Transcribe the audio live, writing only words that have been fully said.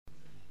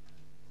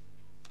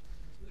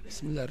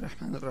بسم الله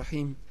الرحمن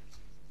الرحيم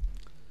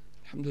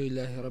الحمد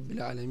لله رب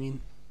العالمين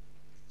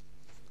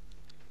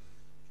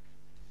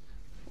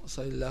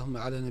وصلى اللهم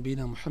على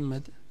نبينا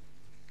محمد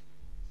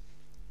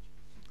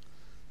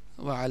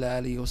وعلى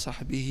آله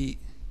وصحبه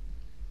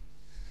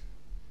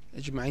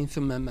أجمعين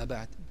ثم أما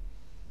بعد.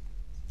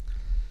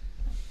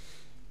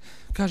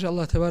 Kaže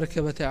Allah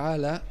tebareke ve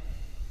ta'ala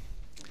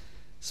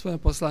svojem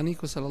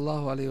poslaniku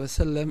sallallahu alaihi ve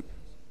sellem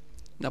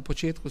na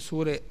početku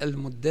sure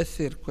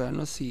Al-Muddathir, koja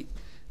nosi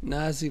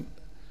naziv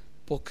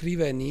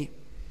pokriveni.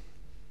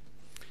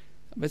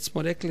 Već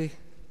smo rekli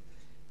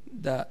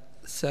da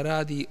se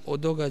radi o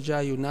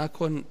događaju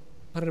nakon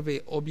prve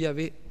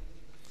objave,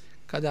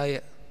 kada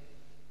je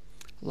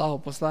Allahov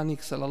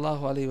poslanik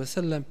sallallahu alejhi ve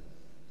sellem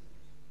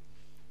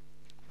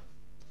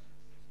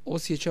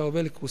osjećao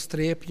veliku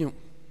strepnju,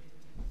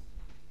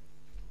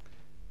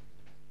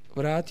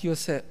 vratio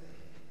se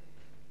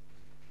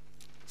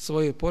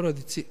svojoj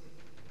porodici,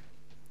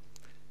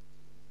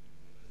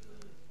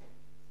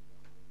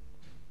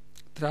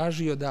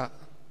 tražio da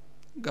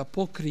ga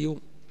pokriju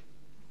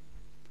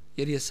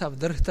jer je sav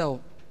drhtao,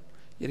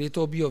 jer je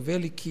to bio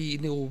veliki i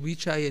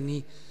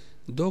neuobičajeni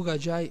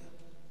događaj.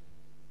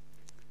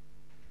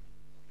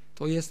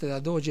 To jeste da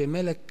dođe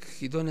melek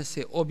i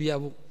donese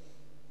objavu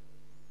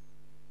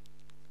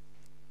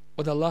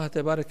od Allaha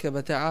tebareke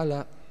ve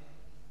ta'ala,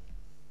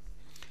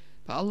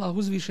 pa Allah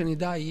uzvišeni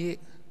daje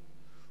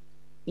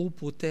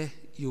upute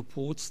i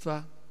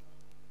uputstva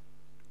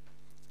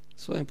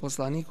svojem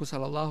poslaniku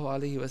sallallahu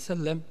alejhi ve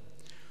sellem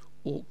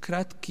u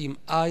kratkim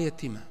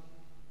ajetima,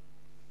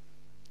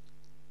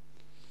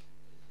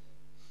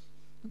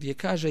 gdje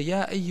kaže: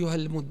 ja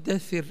ejuhal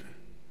muddathir,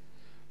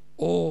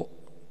 o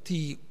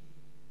ti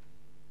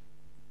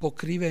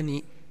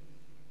pokriveni,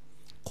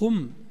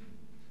 kum,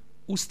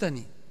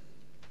 ustani.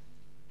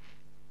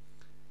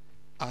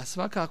 A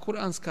svaka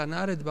kuranska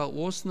naredba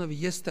u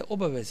osnovi jeste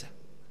obaveza,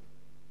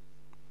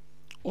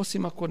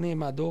 osim ako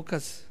nema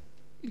dokaz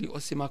ili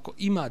osim ako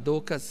ima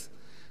dokaz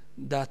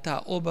da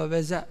ta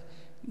obaveza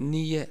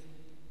nije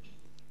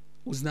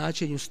u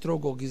značenju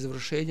strogog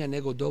izvršenja,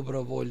 nego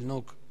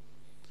dobrovoljnog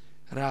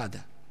rada.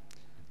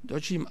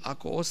 Dočim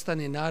ako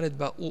ostane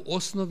naredba u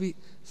osnovi,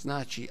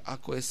 znači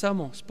ako je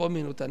samo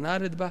spomenuta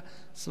naredba,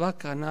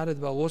 svaka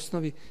naredba u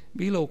osnovi,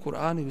 bilo u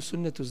Kur'anu i u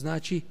sunnetu,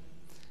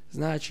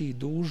 znači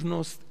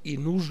dužnost i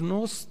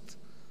nužnost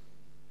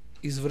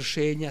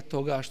izvršenja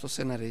toga što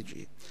se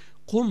naređuje.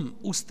 Kum,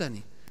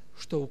 ustani,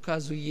 što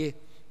ukazuje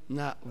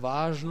na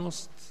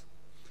važnost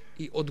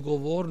i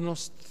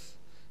odgovornost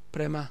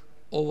prema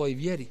ovoj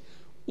vjeri.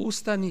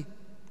 Ustani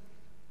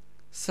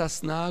sa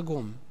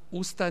snagom,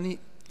 ustani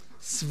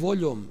s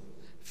voljom,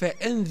 fe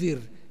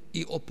envir,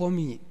 i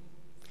opominji.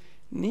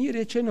 Nije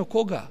rečeno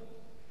koga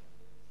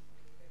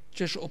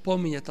ćeš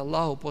opominjati,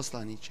 Allahu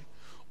poslaniće.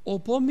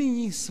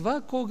 Opominji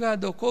svakoga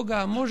do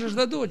koga možeš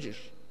da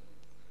dođeš.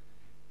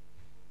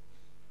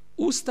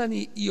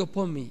 Ustani i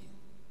opominji.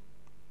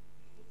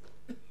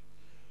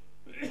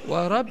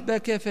 Wa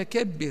rabbeke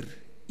fekebbir,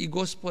 i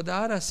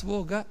gospodara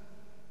svoga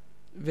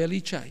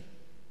veličaj.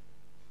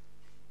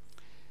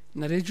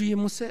 Naređuje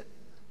mu se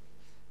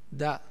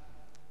da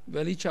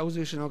veliča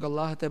uzvišenog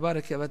Allaha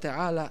tebareke ve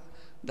ta'ala,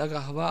 da ga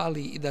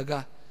hvali i da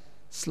ga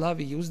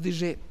slavi i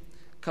uzdiže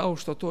kao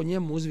što to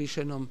njemu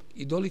uzvišenom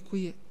i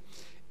dolikuje,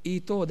 i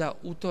to da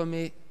u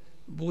tome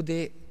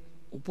bude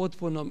u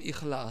potpunom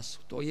ihlasu.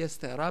 To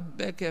jeste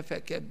rabbeke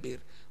fekebbir,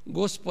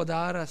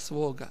 gospodara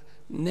svoga,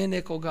 ne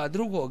nekoga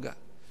drugoga.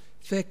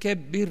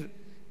 Fekebbir,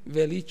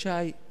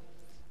 veličaj,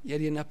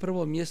 jer je na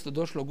prvom mjestu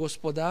došlo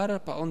gospodara,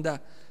 pa onda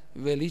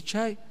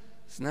veličaj,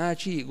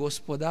 znači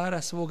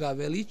gospodara svoga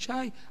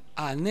veličaj,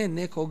 a ne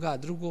nekoga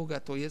drugoga.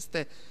 To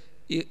jeste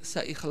i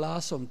sa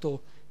ihlasom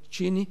to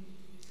čini,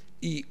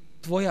 i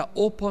tvoja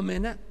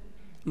opomena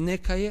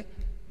neka je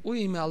u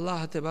ime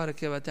Allaha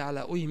tebareke ve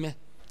ta'ala, u ime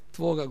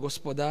tvoga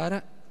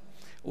gospodara.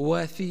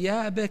 Wa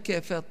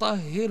thiyabeke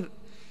fatahhir,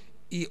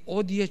 i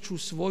odjeću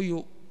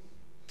svoju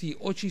ti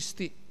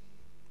očisti.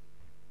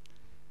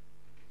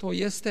 To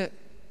jeste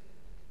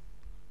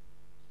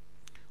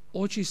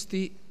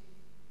očisti,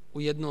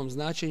 u jednom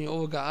značenju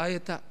ovoga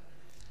ajeta,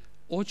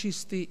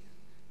 očisti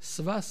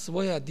sva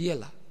svoja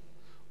djela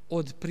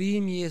od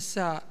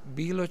primjesa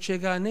bilo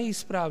čega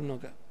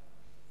neispravnoga.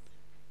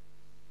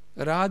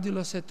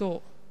 Radilo se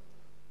to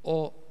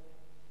o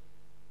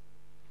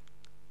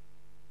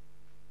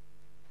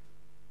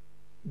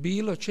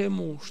bilo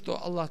čemu što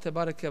Allah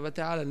tebareke ve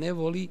ta'ala ne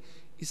voli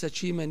i sa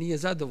čime nije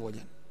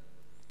zadovoljan.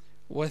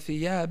 Wa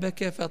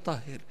thiyabeke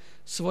fatahhir,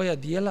 svoja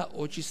djela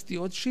očisti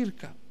od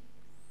širka,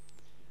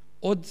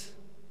 od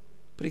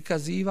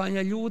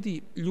prikazivanja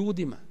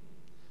ljudima,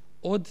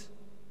 od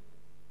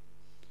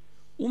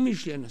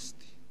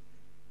umišljenosti,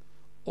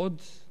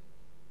 od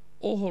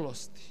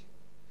oholosti,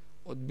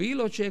 od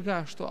bilo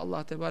čega što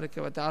Allah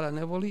tebareke ve ta'ala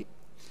ne voli.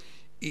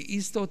 I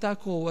isto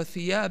tako wa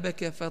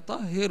thiyabeke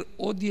fatahhir,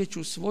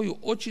 odjeću svoju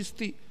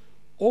očisti,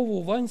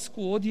 ovu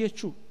vanjsku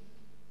odjeću,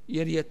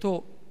 jer je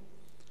to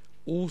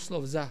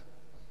uslov za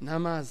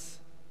namaz,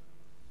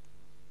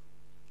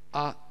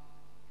 a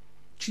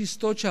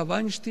čistoća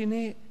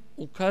vanjštine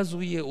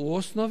ukazuje u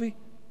osnovi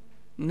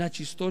na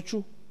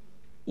čistoću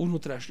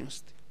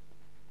unutrašnjosti.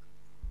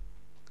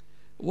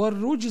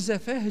 وَالرُّجْزَ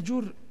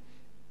فَهْجُرْ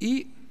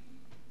i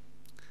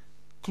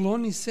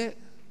kloni se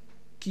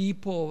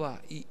kipova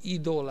i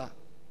idola.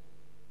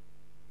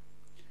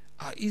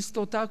 A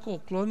isto tako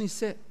kloni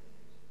se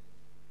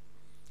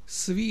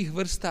svih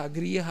vrsta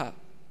grijeha,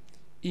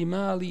 i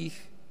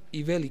malih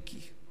i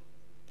velikih.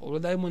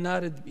 Pogledajmo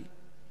naredbi.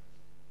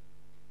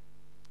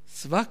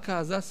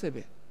 Svaka za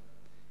sebe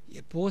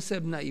je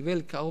posebna i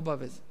velika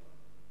obaveza.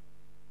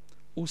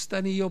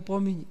 Ustani i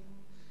opominji,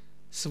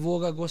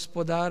 svoga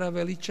gospodara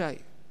veličaj,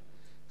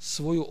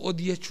 svoju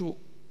odjeću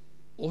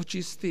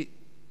očisti,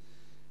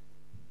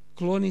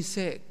 kloni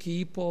se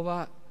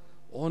kipova,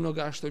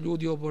 onoga što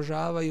ljudi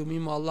obožavaju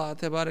mimo Allaha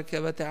tebareke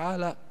ve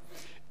taala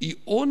i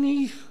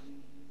onih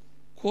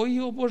koji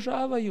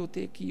obožavaju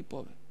te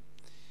kipove.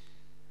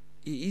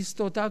 I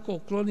isto tako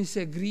kloni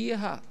se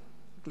grijeha,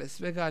 dakle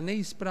svega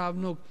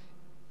neispravnog,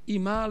 i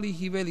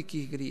malih i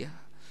velikih grijeha.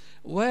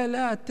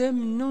 وَلَا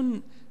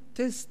تَمْنُنْ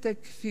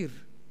تَسْتَكْفِرْ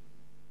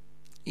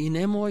i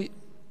nemoj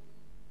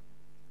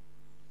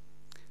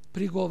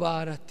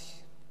prigovarati.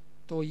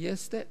 To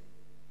jeste,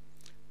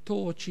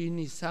 to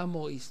čini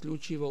samo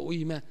isključivo u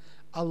ime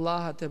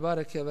Allaha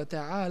tebareke ve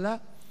taala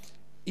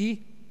i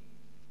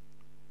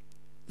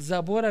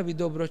zaboravi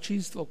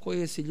dobročinstvo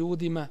koje si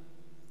ljudima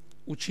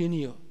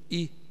učinio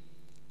i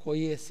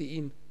koje si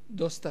im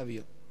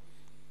dostavio.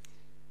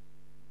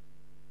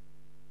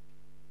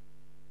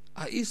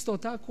 A isto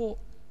tako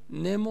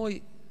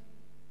nemoj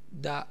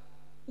da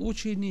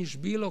učiniš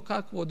bilo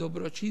kakvo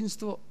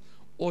dobročinstvo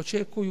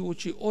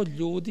očekujući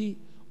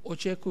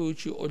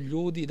od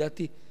ljudi da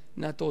ti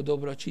na to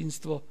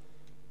dobročinstvo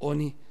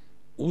oni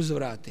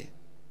uzvrate.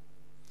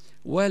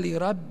 Wali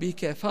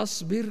rabbike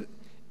fasbir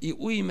i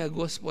u ime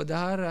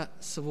gospodara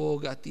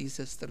svoga ti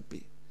se strpi.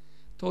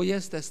 To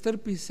jeste,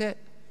 strpi se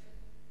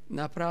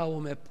na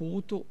pravome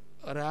putu,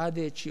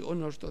 radeći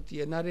ono što ti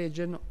je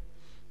naređeno,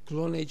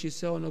 kloneći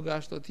se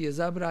onoga što ti je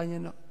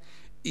zabranjeno,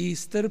 i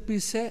strpi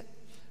se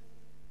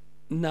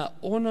na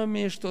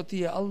onome što ti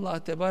je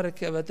Allah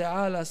tebareke ve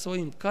taala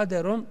svojim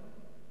kaderom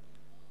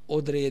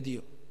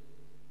odredio.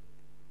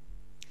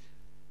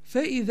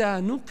 Fe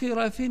iza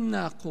nukira fin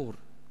naqur,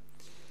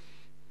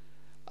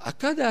 a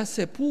kada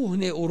se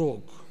puhne u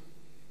rog,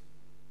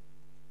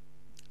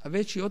 a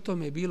već i o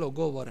tome je bilo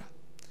govora,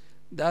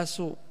 da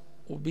su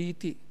u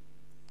biti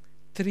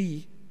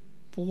 3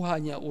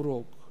 puhanja u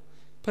rog.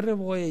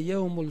 Prvo je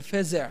jeumul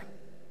feza'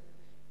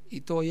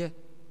 i to je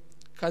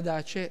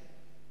kada će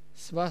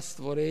sva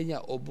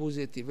stvorenja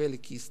obuzeti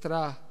veliki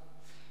strah.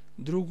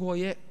 Drugo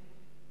je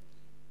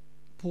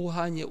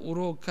puhanje u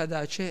rog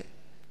kada će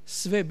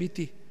sve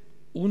biti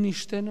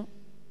uništeno.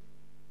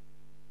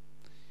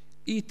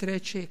 I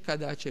treće,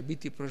 kada će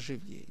biti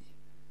proživljenje.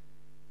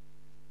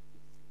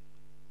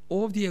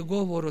 Ovdje je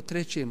govor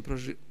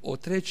o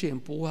trećem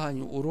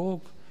puhanju u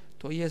rog,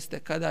 to jeste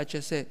kada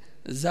će se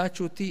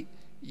začuti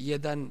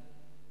jedan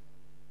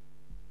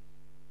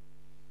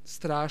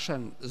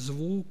strašan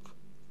zvuk.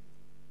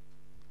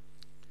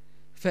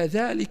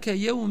 فَذَلِكَ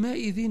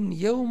يَوْمَئِذٍ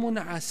يَوْمٌ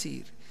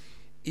عَسِيرٌ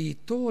i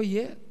to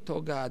je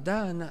toga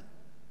dana,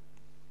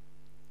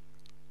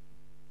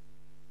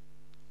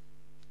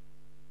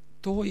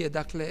 to je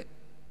dakle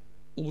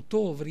u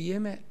to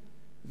vrijeme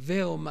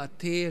veoma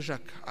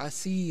težak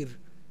asir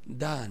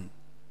dan.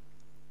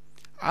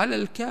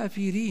 Alal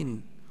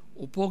kafirin,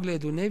 u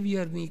pogledu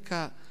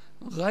nevjernika,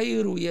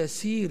 gajru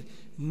jesir,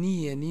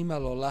 nije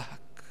nimalo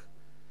lahak.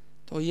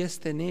 To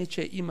jeste,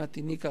 neće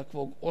imati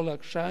nikakvog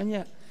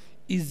olakšanja,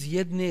 iz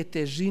jedne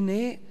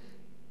težine,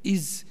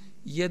 iz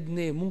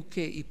jedne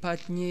muke i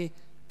patnje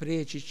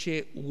preći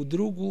će u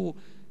drugu,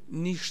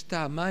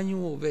 ništa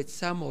manju, već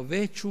samo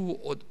veću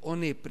od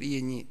one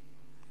prije nje.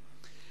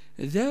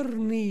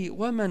 Zerni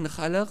waman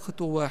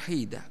khalaqtu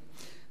wahida.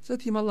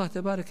 Zatim Allah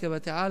tebareke ve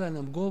taala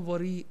nam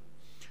govori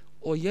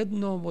o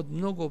jednom od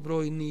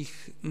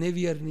mnogobrojnih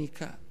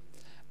nevjernika,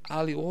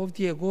 ali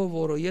ovdje je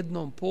govor o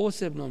jednom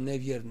posebnom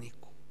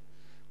nevjerniku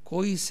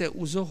koji se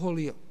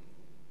uzoholio,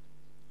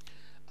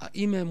 a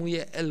ime mu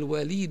je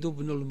Al-Walid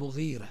ibn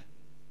al-Mughira.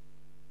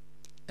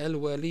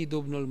 Al-Walid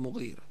ibn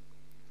al-Mughira.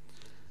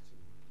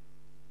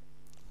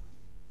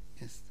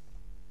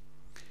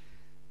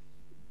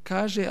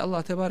 Kaže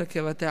Allah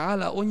tebareke ve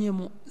taala o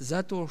njemu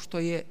zato što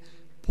je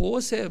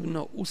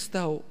posebno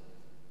ustao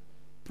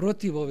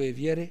protiv ove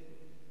vjere.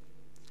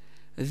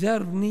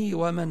 Zarni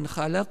wa man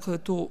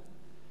khalaqtu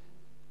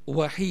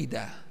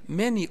wahida,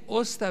 meni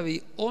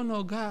ostavi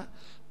onoga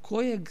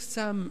kojeg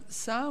sam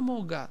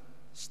samoga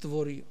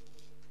stvorio.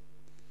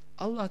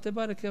 Allah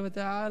tebareke ve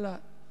taala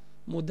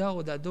mu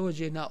dao da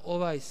dođe na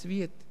ovaj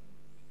svijet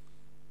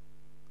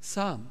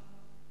sam.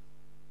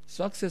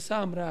 Svak se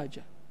sam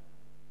rađa.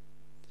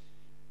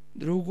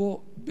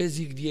 Drugo, bez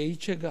igdje i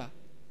čega,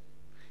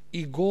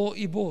 i go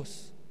i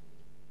bos.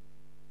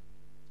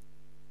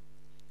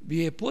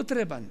 Bio je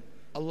potreban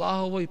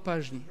Allahovoj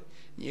pažnji,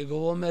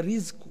 njegovome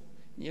rizku,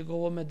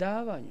 njegovome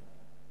davanju.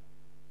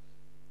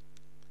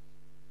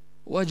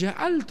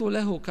 وَجَعَلْتُ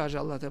لَهُ, kaže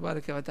Allah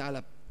tebareke ve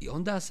ta'ala, i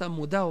onda sam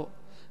mu dao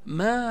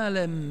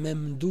malem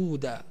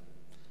memduda,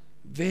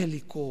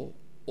 veliko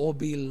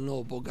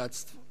obilno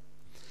bogatstvo,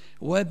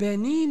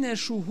 وَبَنِينَ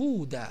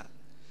šuhuda,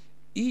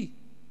 i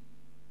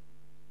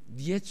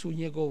djecu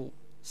njegovu,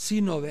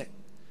 sinove,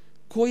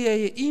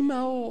 koje je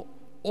imao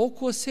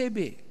oko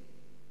sebe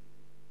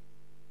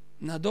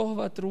na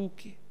dohvat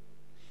ruke,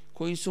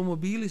 koji su mu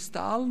bili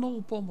stalno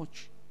u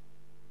pomoći,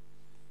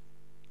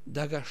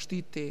 da ga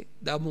štite,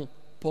 da mu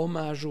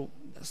pomažu,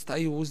 da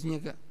staju uz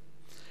njega,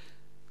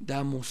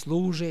 da mu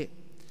služe.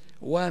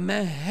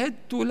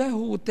 وَمَهَدْتُ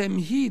لَهُ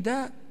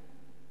تَمْهِيدًا,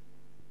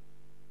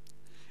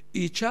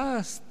 i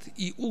čast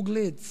i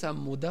ugled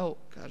sam mu dao,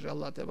 kaže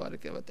Allah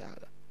tebareke ve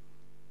ta'ala.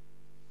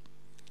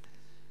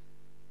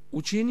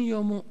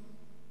 Učinio mu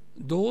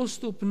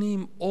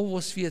dostupnim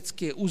ovo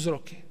svjetske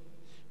uzroke.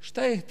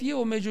 Šta je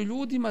htio među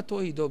ljudima,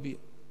 to je i dobio.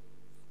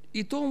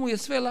 I to mu je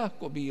sve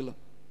lako bilo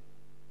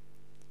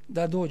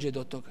da dođe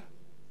do toga.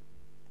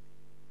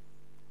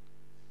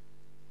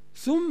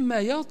 ثُمَّ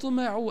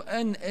يَطْمَعُ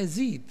أَنْ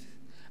أَزِيدُ,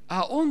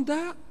 a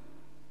onda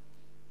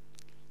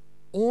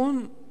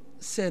on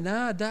se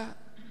nada,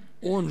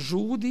 on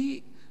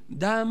žudi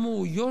da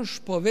mu još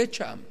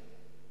povećam.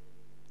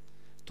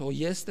 To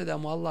jeste da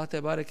mu Allah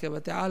tebareke ve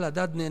ta'ala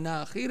dadne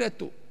na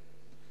ahiretu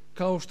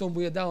kao što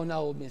mu je dao na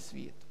ovome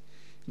svijetu.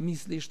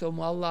 Misli što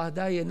mu Allah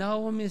daje na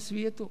ovome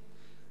svijetu,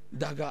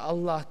 da ga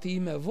Allah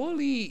time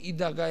voli i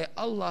da ga je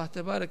Allah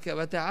tebareke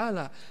ve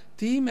ta'ala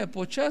time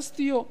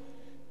počastio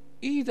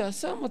i da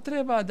samo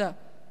treba da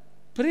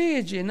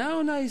pređe na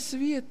onaj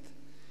svijet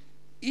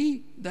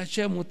i da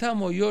će mu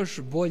tamo još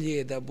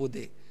bolje da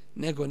bude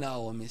nego na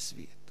ovome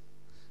svijetu.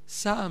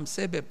 Sam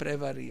sebe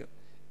prevario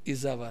i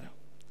zavarao.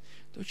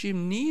 To čim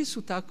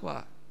nisu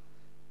takva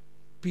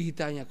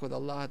pitanja kod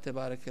Allaha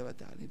tebareke ve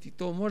ta'ala, niti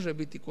to može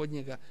biti kod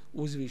njega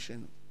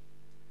uzvišeno.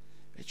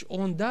 Već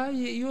on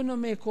daje i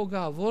onome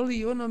koga voli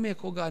i onome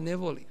koga ne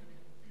voli.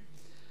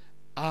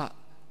 A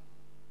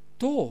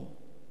to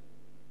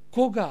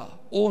koga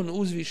on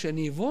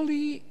uzvišeni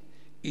voli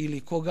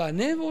ili koga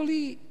ne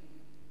voli,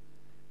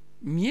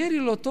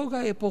 mjerilo toga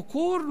je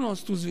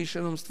pokornost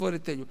uzvišenom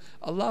stvoritelju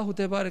Allahu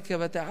tebareke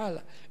ve ta'ala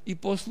i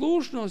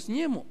poslušnost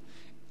njemu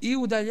i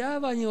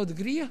udaljavanje od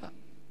grijeha,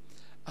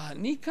 a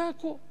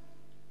nikako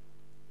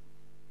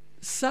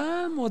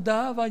samo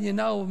davanje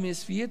na ovom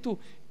svijetu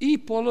i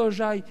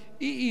položaj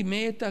i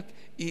imetak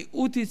i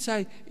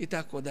uticaj i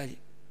tako dalje.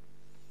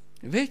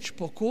 Već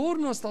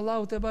pokornost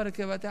Allahu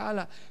tebareke ve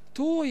ta'ala,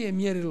 to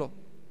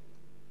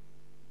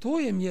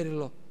je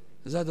mjerilo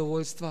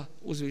zadovoljstva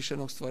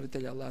uzvišenog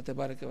stvoritelja Allah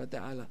tebareke ve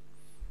ta'ala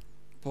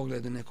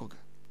pogledu nekoga.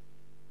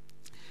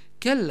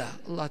 Kella,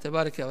 Allah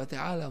tebareke ve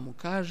ta'ala mu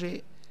kaže,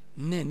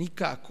 ne,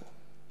 nikako.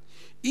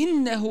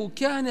 Innehu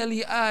kane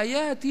li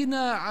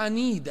ajatina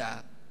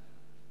anida.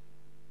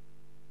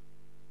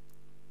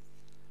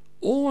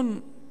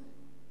 On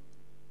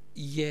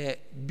je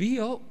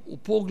bio u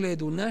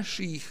pogledu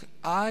naših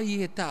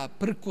ajeta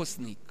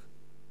prkosnik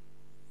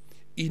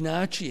i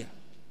načija.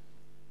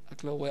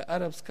 Dakle, ovo je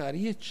arapska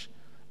riječ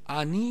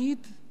anid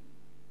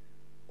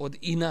od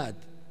inad,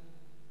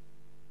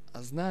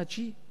 a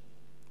znači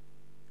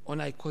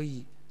onaj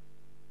koji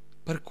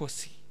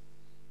prkosi.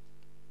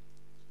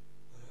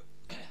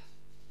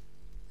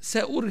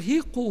 Se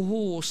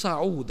urhiquhu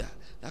sa'uda.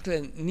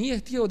 Dakle, nije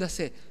htio da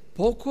se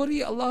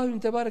pokori Allahovim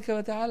tebareke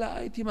ve ta'ala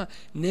ajetima,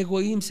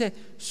 nego im se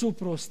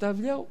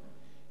suprotstavljao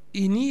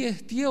i nije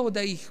htio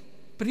da ih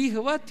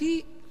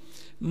prihvati,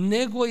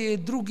 nego je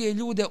druge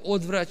ljude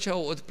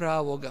odvraćao od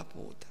pravoga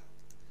puta.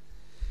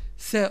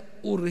 Se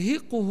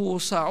urhiquhu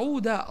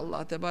sa'uda,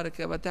 Allah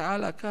tebareke ve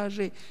ta'ala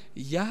kaže,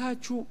 ja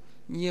ću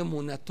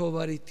njemu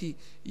natovariti,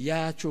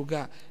 ja ću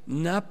ga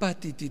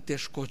napatiti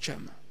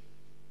teškoćama.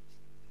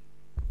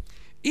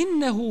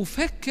 Innehu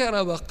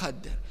fekkera wa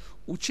qadder.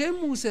 U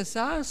čemu se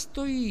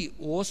sastoji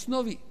u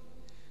osnovi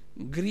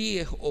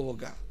grijeh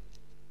ovoga?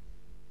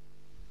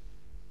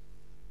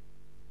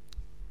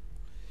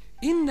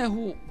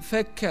 Innehu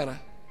fekkera.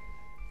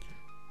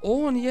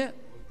 On je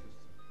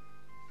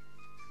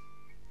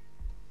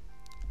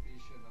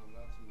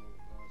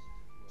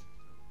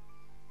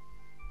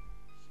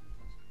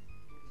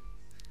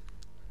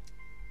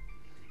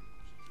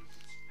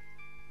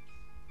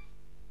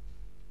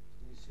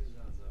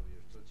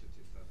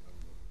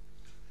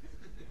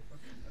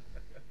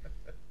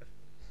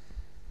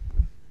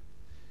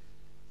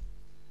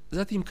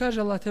Zatim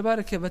kaže Allah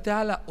tebareke ve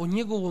ta'ala o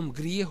njegovom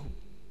grijehu,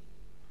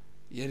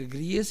 jer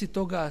grijesi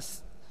toga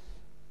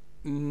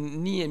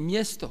nije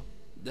mjesto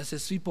da se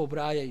svi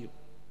pobrajaju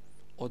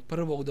od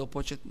prvog do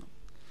početnog.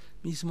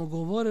 Mi smo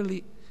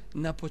govorili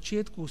na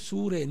početku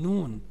sure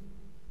Nun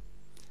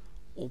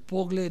u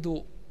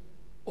pogledu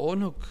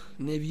onog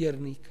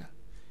nevjernika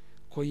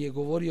koji je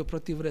govorio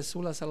protiv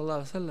Resula sallallahu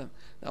alejhi ve sellem,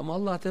 da mu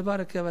Allah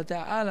tebareke ve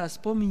ta'ala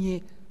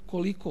spominje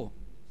koliko?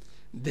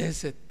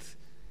 10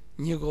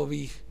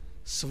 njegovih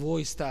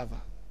svojstava,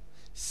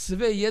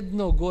 sve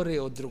jedno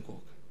gore od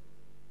drugog.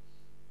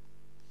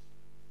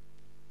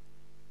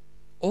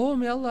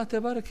 Ovome Allah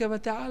tebareke ve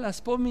ta'ala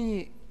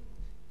spominje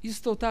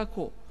isto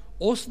tako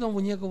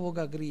osnovu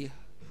njegovoga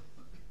grijeha.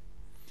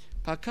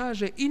 Pa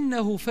kaže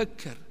innehu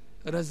fekker,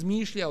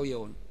 razmišljao je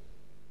on.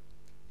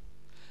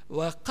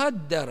 Wa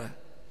qaddara,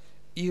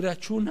 i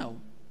računao.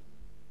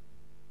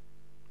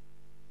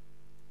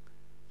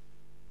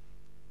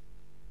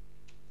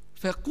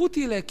 Fa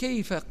kutile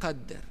kejfe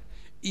qaddar,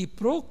 i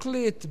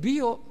proklet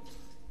bio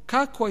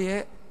kako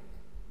je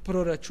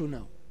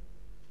proračunao.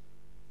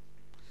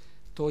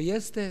 To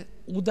jeste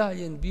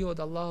udaljen bio od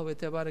Allahove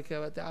tebareke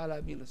ve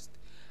ta'ala milosti.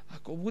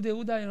 Ako bude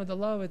udaljen od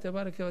Allahove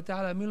tebareke ve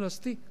ta'ala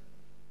milosti,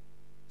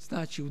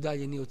 znači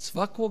udaljen je od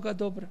svakoga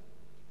dobra.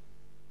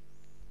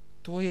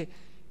 To je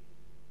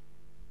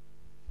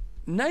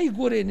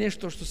najgore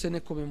nešto što se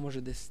nekome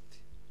može desiti.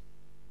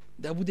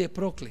 Da bude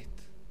proklet.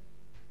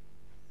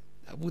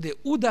 Da bude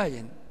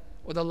udaljen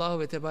od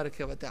Allahove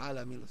tebareke ve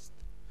ta'ala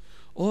milosti.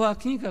 Ova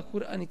knjiga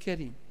Kur'an i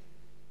Kerim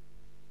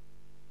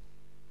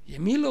je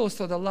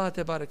milost od Allaha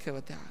tebareke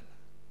ve ta'ala.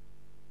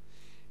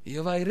 I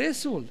ovaj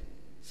Resul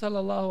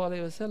sallallahu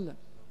alejhi ve sellem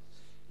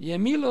je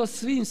milost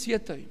svim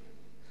svjetovima.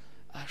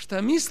 A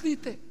šta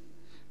mislite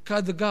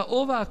kad ga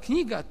ova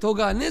knjiga,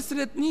 toga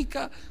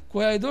nesretnika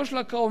koja je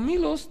došla kao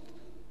milost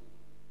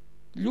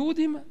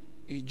ljudima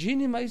i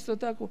džinima isto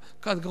tako,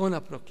 kad ga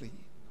ona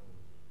proklinje?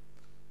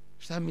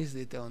 Šta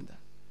mislite onda?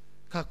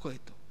 Kako je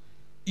to?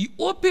 I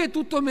opet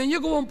u tome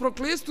njegovom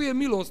prokletstvu je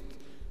milost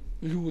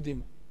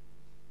ljudima.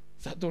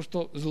 Zato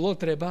što zlo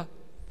treba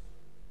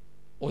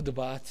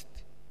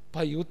odbaciti.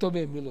 Pa i u tome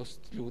je milost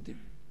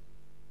ljudima.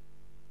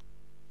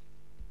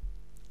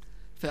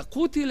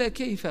 فَقُتِلَ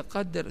كَيْفَ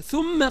قَدَّرَ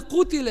ثُمَّ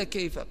قُتِلَ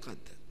كَيْفَ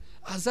قَدَّرَ.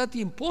 A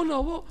zatim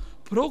ponovo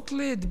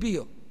proklet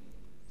bio.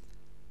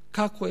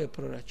 Kako je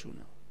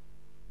proračunao?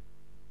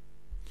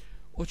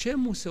 O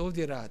čemu se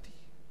ovdje radi?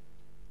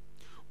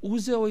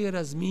 Uzeo je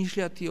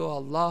razmišljati o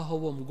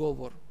Allahovom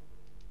govoru,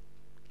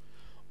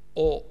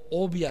 o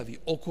objavi,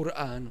 o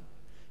Kur'anu.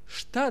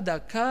 Šta da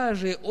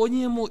kaže o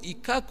njemu i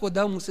kako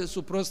da mu se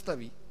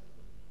suprotstavi.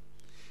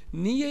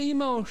 Nije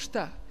imao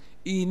šta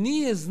i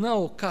nije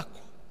znao kako.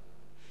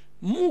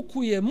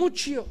 Muku je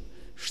mučio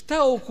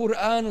šta o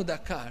Kur'anu da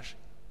kaže.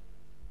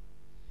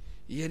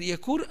 Jer je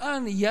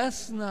Kur'an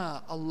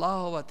jasna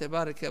Allahova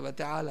tebareke ve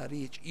ta'ala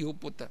riječ i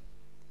uputa.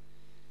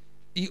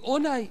 I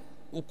onaj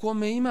u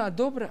kome ima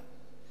dobra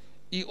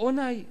i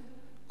onaj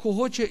ko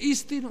hoće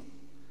istinu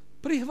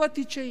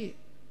prihvatit će je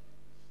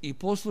i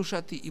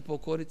poslušati i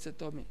pokoriti se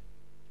tome.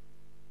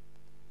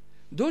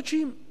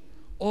 Dočim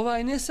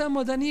ovaj ne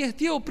samo da nije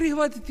htio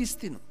prihvatiti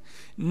istinu,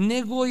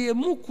 nego je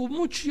muku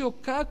mučio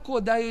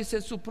kako da joj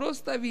se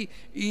suprotstavi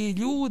i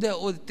ljude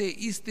od te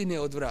istine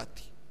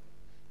odvrati.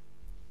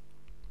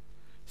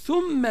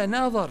 Thumme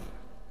nazar,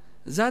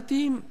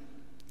 zatim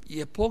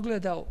je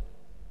pogledao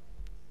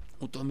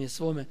u tome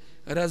svome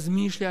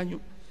razmišljanju,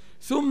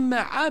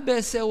 thumme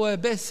abese wa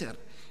beser,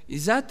 i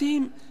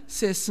zatim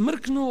se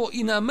smrknuo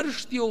i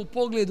namrštio u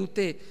pogledu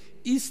te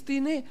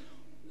istine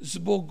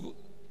zbog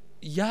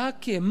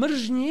jake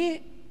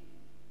mržnje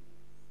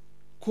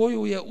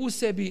koju je u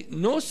sebi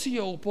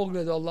nosio u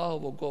pogledu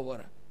Allahovog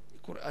govora,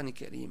 Kur'ana i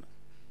Kerima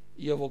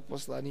i ovog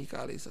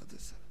poslanika alejhi salatu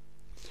vesselam.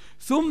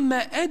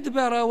 Thumme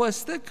edbara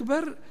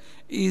wastakbar,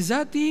 i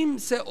zatim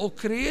se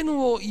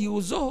okrenuo i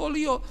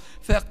uzoholio,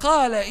 fe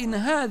kale in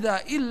hada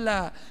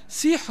illa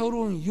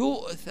sihrun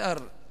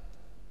yu'thar,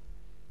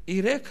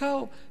 i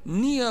rekao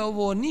nije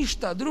ovo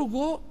ništa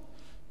drugo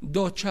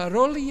do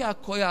čarolija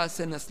koja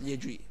se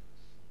nasljeđuje.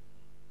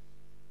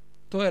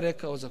 To je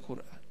rekao za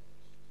Kur'an.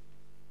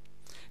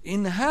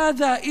 In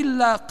hada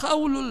illa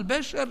qawlul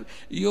bashar,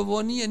 i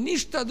ovo nije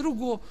ništa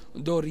drugo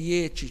do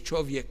riječi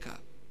čovjeka.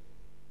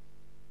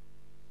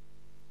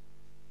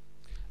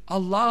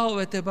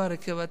 Allahove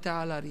tebareke ve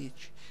ta'ala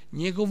riječi,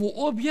 njegovu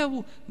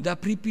objavu da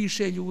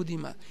pripiše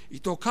ljudima. I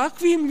to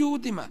kakvim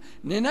ljudima?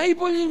 Ne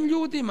najboljim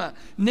ljudima,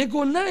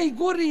 nego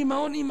najgorima,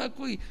 onima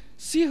koji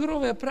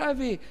sihrove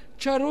prave,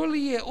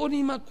 čarolije,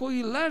 onima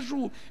koji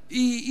lažu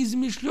i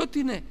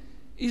izmišljotine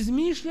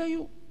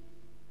izmišljaju,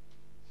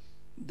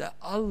 da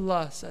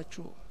Allah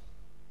sačuva.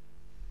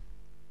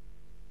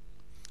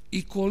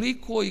 I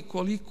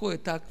koliko je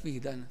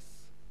takvih danas,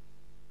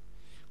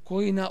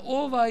 koji na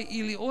ovaj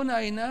ili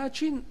onaj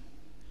način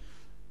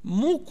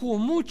muku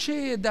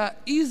muče da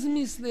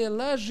izmisle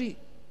laži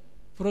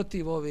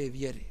protiv ove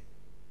vjere,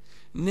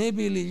 ne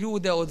bi li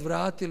ljude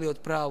odvratili od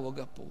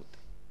pravoga puta.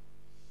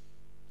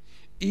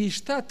 I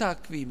šta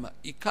takvima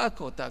i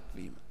kako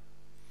takvima?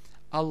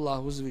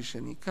 Allah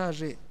uzvišeni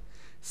kaže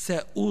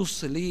se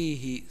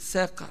uslihi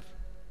sekar,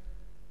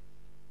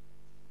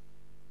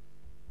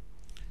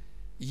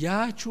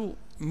 ja ću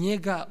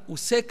njega u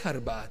sekar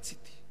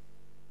baciti.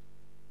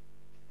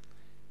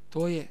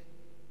 To je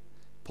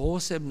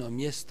posebno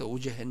mjesto u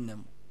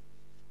džehennemu.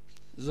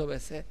 Zove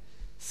se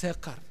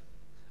sekar.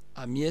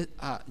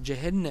 A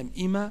džehennem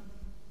ima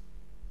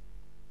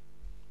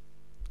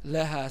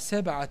leha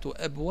seba'atu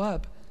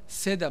ebwab,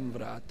 7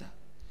 vrata.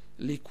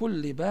 Li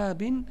kulli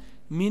babin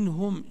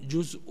minhum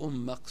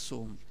juz'um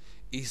maqsum.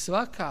 I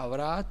svaka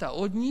vrata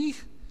od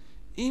njih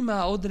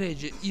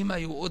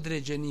imaju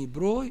određeni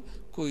broj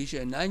koji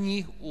će na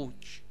njih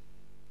ući.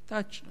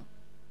 Tačno.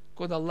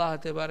 Kod Allaha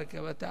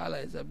tebareke ve taala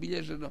je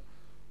zabilježeno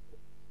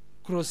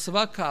kroz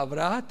svaka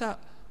vrata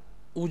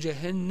u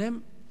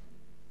džehennem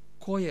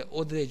ko je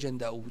određen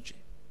da uđe.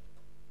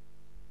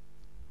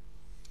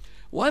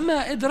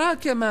 وَمَا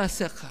أَدْرَاكَ مَا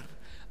سَقَرْ.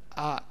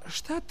 A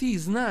šta ti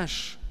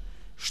znaš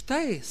šta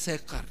je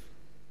sekar?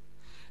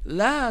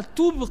 La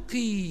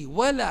tubqi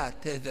wala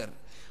tadhar.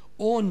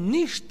 On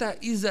ništa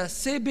iza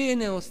sebe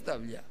ne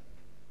ostavlja.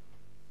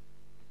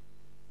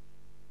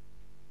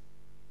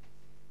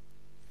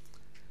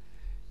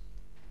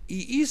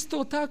 I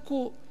isto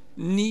tako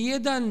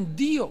nijedan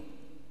dio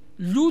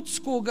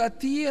ljudskoga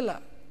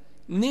tijela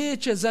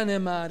neće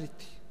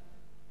zanemariti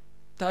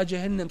ta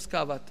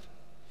džehennemska vatra.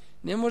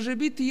 Ne može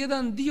biti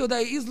jedan dio da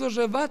je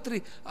izložen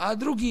vatri, a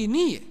drugi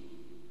nije.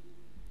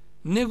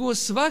 Nego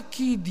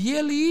svaki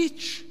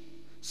dijelić,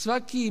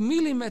 svaki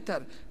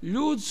milimetar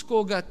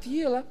ljudskoga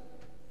tijela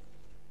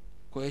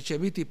koje će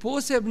biti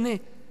posebne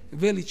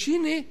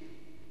veličine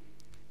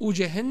u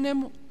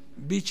džehennemu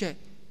bit će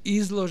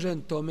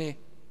izložen tome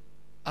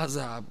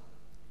azabu.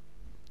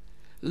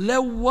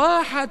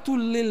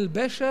 Lawahatu lil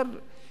bešar.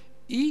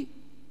 I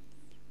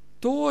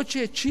to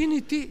će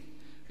činiti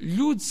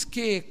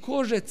ljudske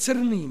kože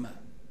crnima,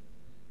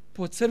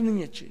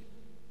 pocrnjeće.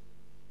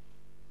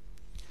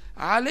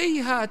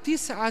 Alejha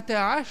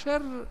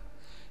 19,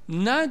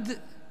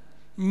 nad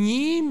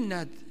njim,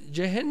 nad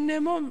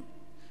džehennemom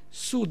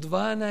su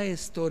 12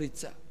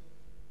 storica.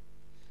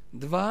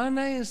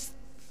 12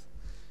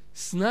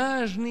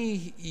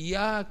 snažnih i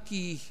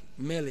jakih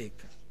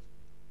meleka.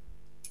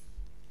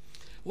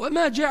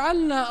 وَمَا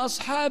جَعَلْنَا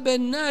أَصْحَابَ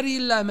النَّارِ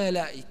إِلَّا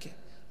مَلَائِكَ.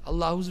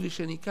 Allah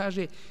uzvišeni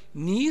kaže,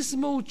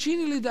 nismo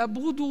učinili da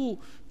budu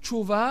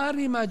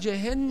čuvarima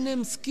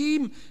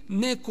džehennemskim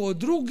neko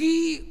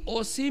drugi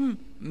osim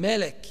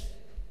meleki.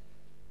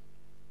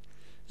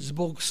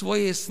 Zbog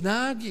svoje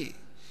snage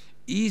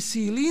i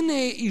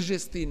siline i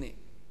žestine.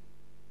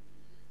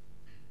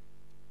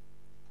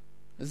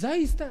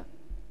 Zaista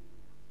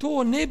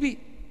to ne bi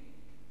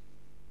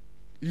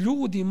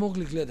ljudi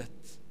mogli gledati.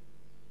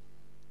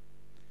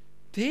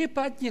 Te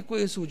patnje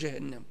koje su u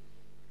džehennemu.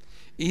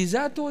 I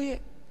zato je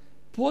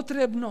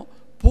potrebno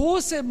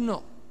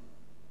posebno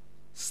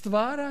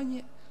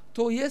stvaranje,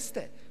 to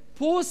jeste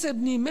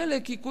posebni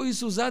meleki koji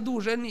su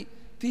zaduženi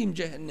tim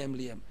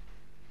džehennemlijama.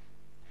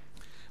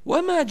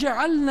 وَمَا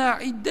جَعَلْنَا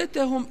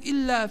عِدَّتَهُمْ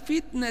إِلَّا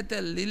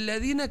فِتْنَةً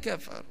لِلَّذِينَ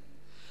كَفَرُوا.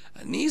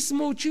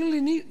 Nismo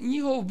učinili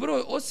njihov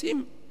broj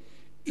osim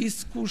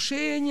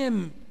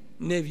iskušenjem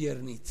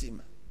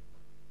nevjernicima.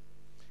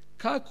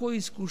 Kako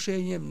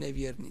iskušenjem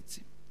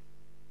nevjernicima?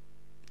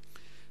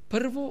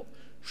 Prvo,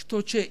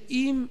 što će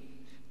im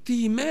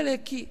ti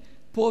meleki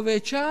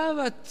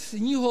povećavati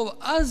njihov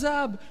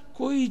azab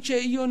koji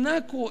će i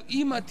onako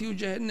imati u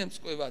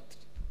džehennemskoj vatri.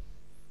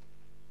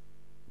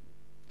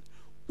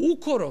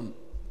 Ukorom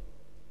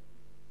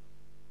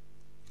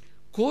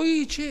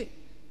koji će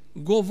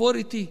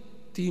govoriti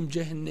tim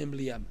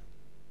džehennemlijama.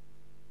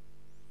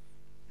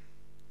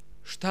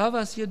 Šta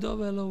vas je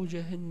dovelo u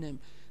džehennem?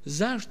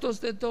 Zašto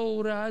ste to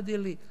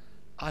uradili?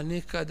 A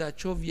nekada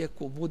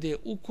čovjeku bude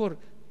ukor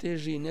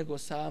teži nego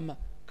sama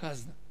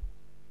kazna.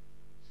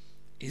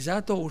 I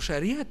zato u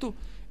šarijatu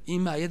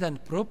ima jedan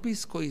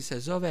propis koji se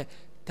zove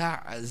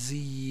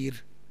ta'zir.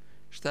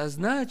 Šta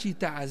znači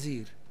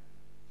ta'zir?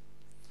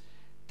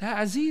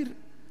 Ta'zir,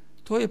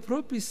 to je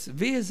propis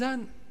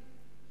vezan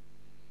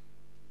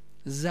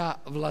za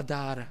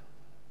vladara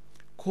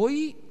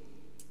koji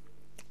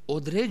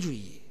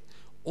određuje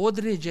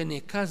određene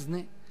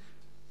kazne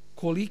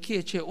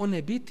kolike će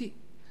one biti,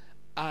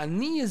 a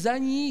nije za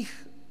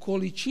njih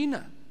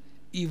količina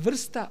i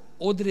vrsta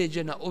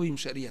određena ovim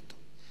šarijatom.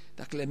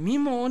 Dakle,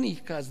 mimo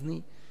onih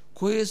kazni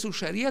koje su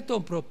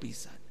šarijatom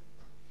propisane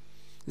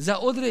za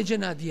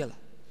određena djela,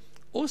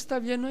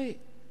 ostavljeno je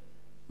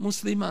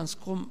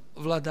muslimanskom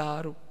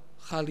vladaru,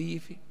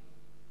 halifi,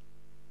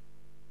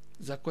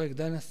 za kojeg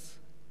danas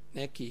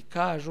neki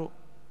kažu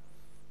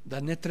da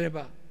ne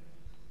treba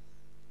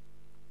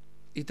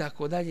i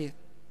tako dalje.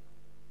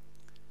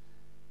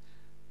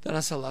 Da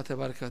nas Allah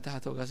tebareke ve taala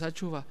toga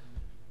sačuva.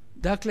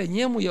 Dakle,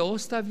 njemu je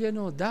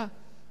ostavljeno da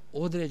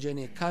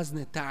određene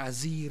kazne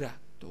ta'zira,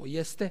 to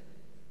jeste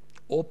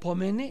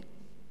opomene,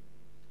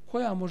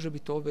 koja može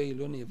biti ove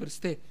ili one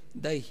vrste,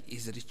 da ih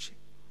izriče.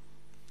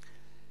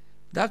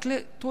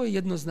 Dakle, to je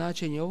jedno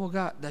značenje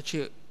ovoga, da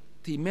će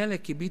ti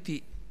meleki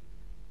biti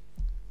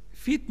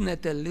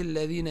fitnete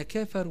lillezine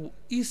keferu,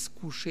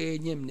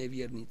 iskušenjem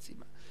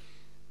nevjernicima.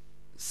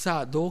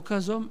 Sa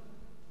dokazom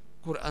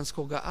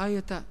kuranskog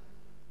ajeta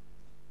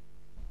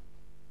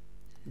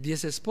gdje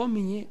se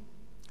spominje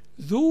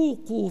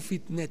zuku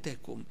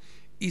fitnetekum,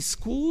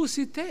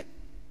 iskusite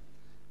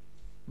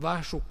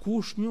vašu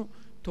kušnju,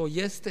 to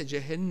jeste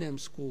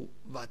džehennemsku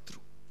vatru.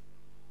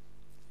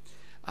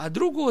 A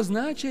drugo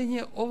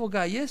značenje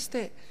ovoga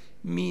jeste,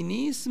 mi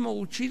nismo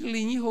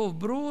učinili njihov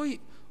broj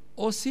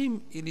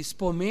osim, ili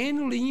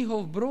spomenuli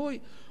njihov broj,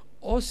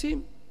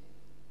 osim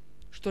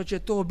što će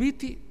to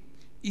biti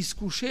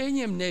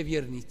iskušenjem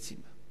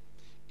nevjernicima.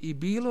 i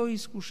bilo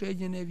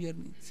iskušenje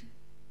nevjernici.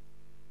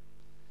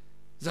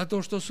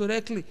 Zato što su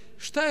rekli,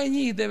 šta je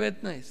njih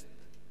 19?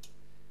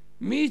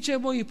 Mi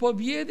ćemo ih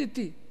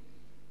pobijediti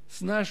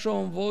s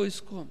našom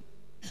vojskom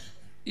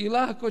i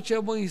lako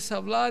ćemo ih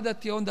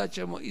savladati, onda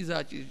ćemo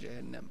izaći iz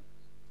džehennema.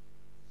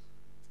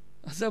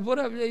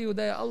 Zaboravljaju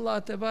da je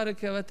Allah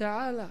tebareke ve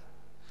ta'ala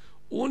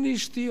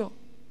uništio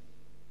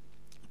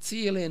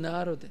cijele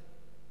narode.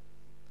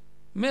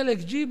 Melek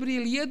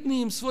Džibril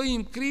jednim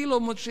svojim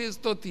krilom od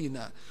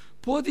 600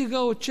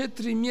 podigao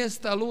 4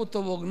 mjesta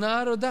Lutovog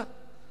naroda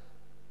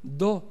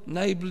do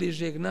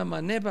najbližeg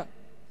nama neba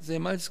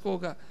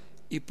zemaljskoga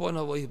i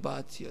ponovo ih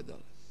bacio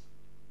dole.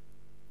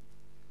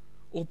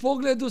 U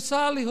pogledu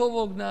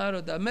Salihovog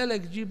naroda,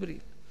 Melek Džibril,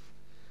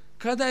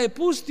 kada je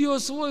pustio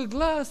svoj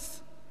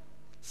glas,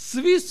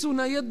 svi su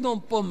na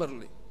jednom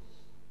pomrli.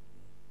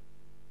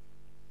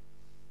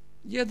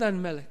 Jedan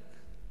melek.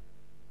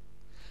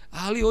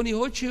 Ali oni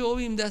hoće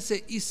ovim da se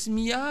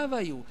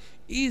ismijavaju,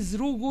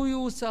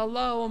 izruguju sa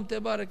Allahom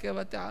tebareke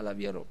ve ta'ala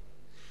vjerom.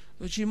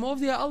 Znači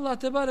ovdje Allah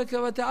tebareke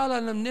ve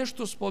ta'ala nam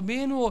nešto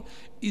spomenuo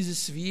iz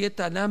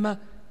svijeta nama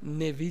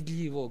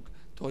nevidljivog.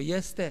 To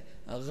jeste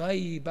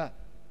gajba.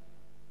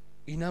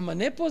 I nama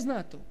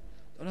nepoznato.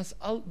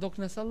 Dok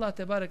nas Allah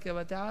tebareke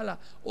ve ta'ala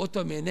o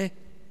tome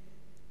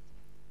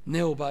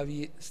ne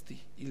obavijesti.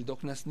 Ili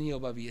dok nas nije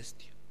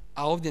obavijestio.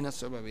 A ovdje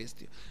nas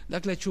obavijestio.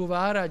 Dakle,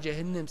 čuvara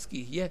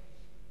džehennemskih je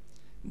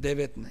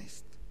 19.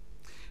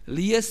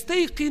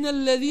 Lijestejqina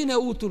alladhina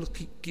utul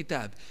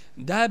kitab.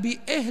 Da bi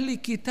ehli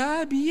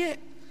kitabije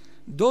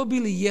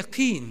dobili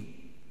jeqin.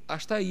 A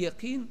šta je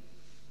jeqin?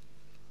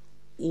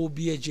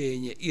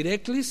 Ubjeđenje. I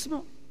rekli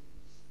smo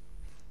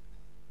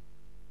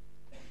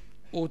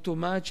u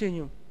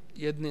tumačenju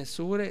jedne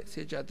sure,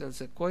 sjećate li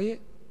se koje?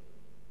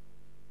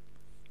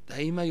 Da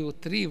imaju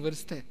 3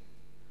 vrste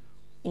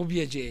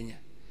ubjeđenja.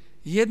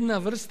 Jedna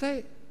vrsta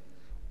je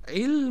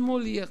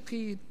ilmul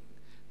yaqin,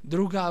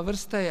 druga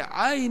vrsta je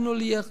ainul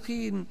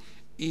yaqin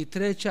i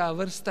treća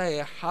vrsta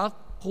je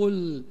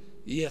haqqul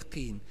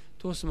yaqin.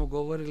 To smo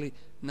govorili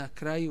na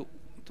kraju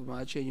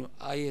tumačenju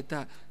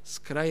ajeta s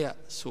kraja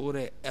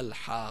sure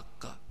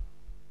El-Haqqa.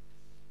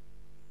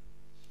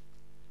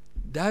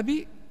 Da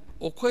bi,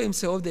 o kojem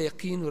se ovdje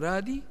yaqinu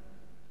radi?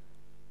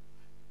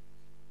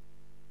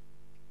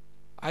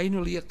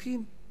 Ainul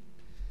yaqin.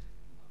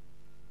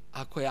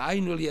 Ako je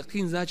ainul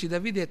yaqin, znači da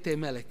vidite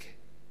meleke.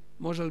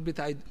 Može li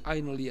biti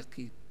ainul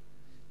yaqin?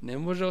 Ne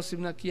može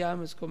osim na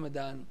kijametskom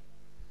danu.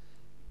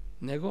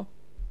 Nego,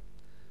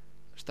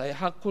 šta je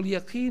haqqul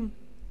yaqin?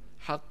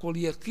 Haqqul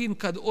yaqin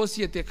kad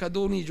osjete, kad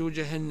uniđu u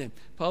džehennem,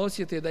 pa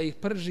osjete da ih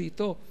prži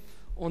to,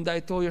 onda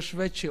je to još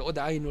veće od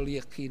ainul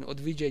yaqin, od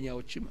viđenja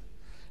očima.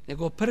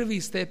 Nego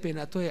prvi stepen,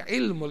 a to je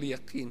ilmul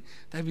yaqin,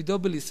 da bi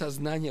dobili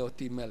saznanje o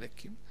tim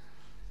melekima.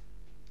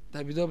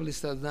 Da bi dobili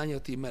saznanje o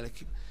tim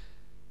melekima.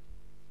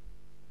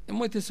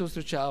 Nemojte se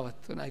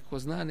ustručavati, onaj ko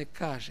zna nek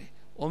kaže.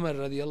 Omer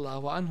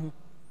radijallahu anhu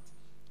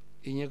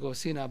i njegov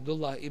sin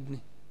Abdullah ibn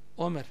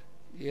Omer,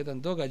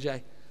 jedan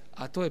događaj,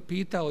 a to je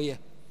pitao je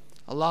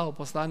Allahu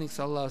poslanik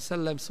sallallahu alejhi ve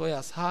sellem svoje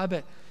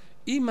ashabe,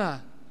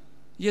 ima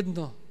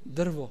jedno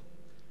drvo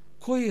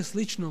koje je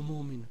slično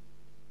muminu.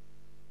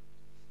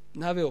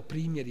 Naveo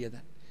primjer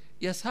jedan.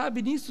 I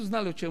ashabi nisu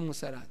znali o čemu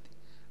se radi.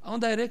 A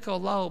onda je rekao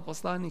Allahu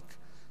poslanik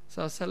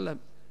sallallahu alejhi ve sellem,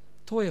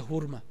 to je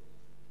hurma.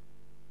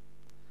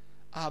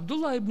 A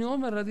Abdullah ibn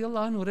Omer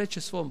radijallahu anhu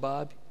reče svom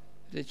babi,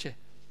 reče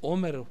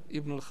Omeru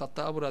ibn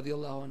al-Khattabu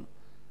radijallahu anhu,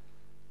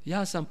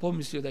 ja sam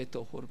pomislio da je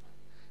to hurma.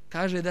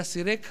 Kaže da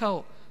si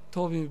rekao,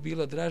 to bi mi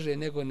bilo draže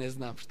nego ne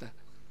znam šta.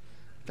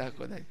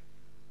 Tako da je.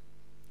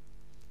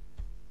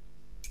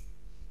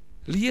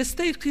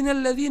 Lijestejqina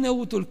alladhina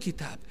utul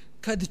kitab.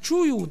 Kad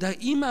čuju da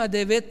ima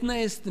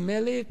 19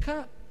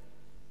 meleka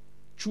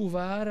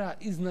čuvara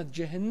iznad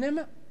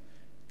džehennema,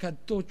 kad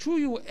to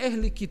čuju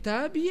ehli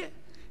kitabije,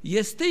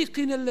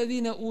 jestejqina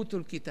alladhina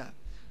utul kitab.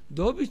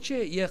 Dobit će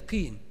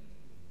yaqin.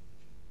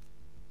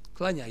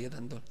 Klanja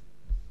jedan dol.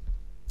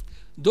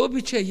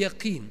 Dobit će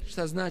yaqin.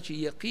 Šta znači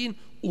yaqin?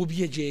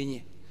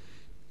 Ubjeđenje.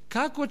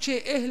 Kako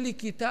će ehli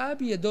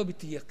kitabije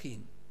dobiti yaqin?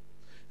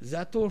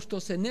 Zato što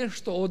se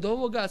nešto od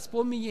ovoga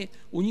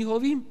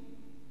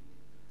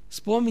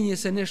spominje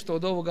se nešto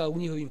od ovoga u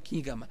njihovim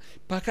knjigama.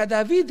 Pa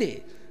kada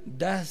vide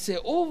da se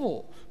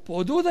ovo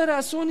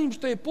podudara s onim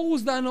što je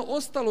pouzdano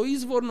ostalo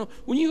izvorno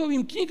u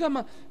njihovim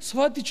knjigama,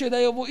 shvatit će da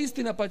je ovo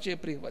istina pa će je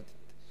prihvatiti.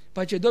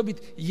 Pa će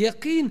dobiti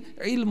yaqin,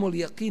 ilmul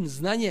yaqin,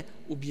 znanje,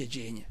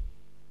 ubjeđenje.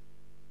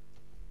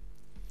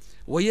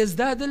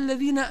 وَيَزْدَادَ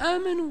الَّذِينَ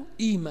آمَنُوا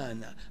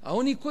إِيمَانًا. A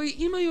oni koji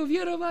imaju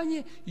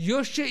vjerovanje,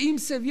 još će im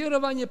se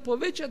vjerovanje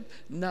povećati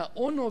na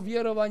ono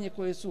vjerovanje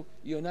koje su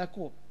i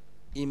onako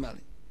imali.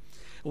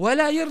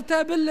 وَلَا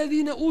يَرْتَابَ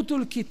الَّذِينَ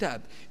أُوتُوا الْكِتَابِ.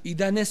 I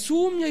da ne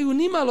sumnjaju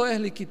nimalo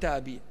ehli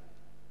kitabije.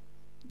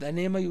 Da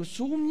nemaju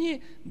sumnje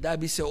da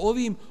bi se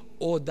ovim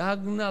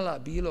odagnala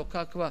bilo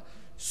kakva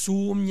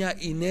sumnja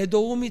i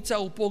nedoumica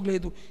u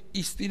pogledu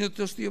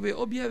istinitosti ove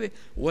objave.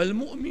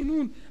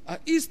 وَالْمُؤْمِنُونَ. A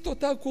isto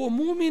tako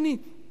mu'mini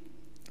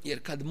Jer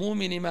kad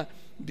mu'minima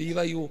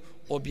bivaju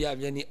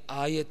objavljeni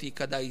ajeti,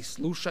 kada ih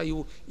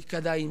slušaju i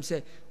kada im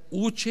se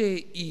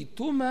uče i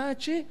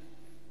tumače,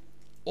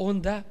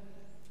 onda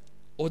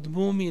od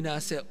mu'mina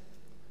se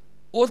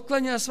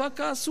otklanja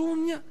svaka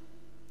sumnja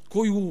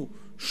koju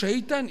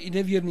šeitan i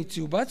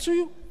nevjernici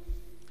ubacuju,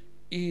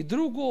 i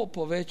drugo,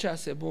 poveća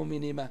se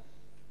mu'minima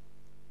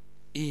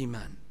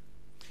iman.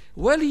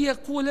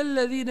 وَلِيَقُولَ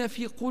الَّذِينَ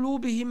فِي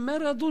قُلُوبِهِمْ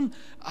مَرَضٌ,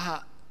 a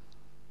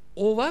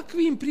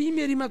ovakvim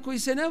primjerima koji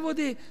se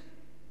navode,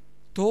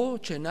 to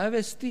će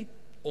navesti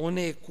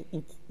one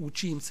u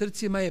čijim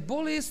srcima je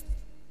bolest,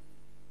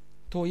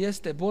 to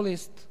jeste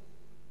bolest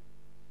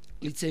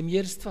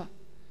licemjerstva,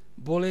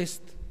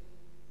 bolest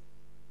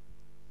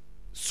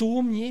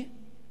sumnje,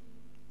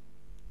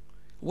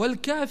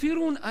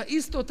 وَالْكَافِرُونَ, a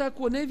isto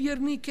tako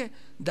nevjernike,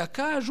 da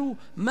kažu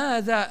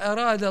مَاذَا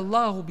أَرَادَ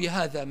اللَّهُ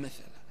بِهَذَا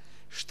مَثَلًا,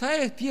 šta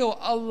je htio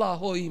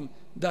Allah ovim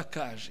da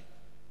kaže,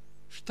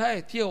 šta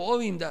je htio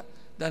ovim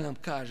da nam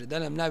kaže, da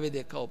nam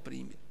navede kao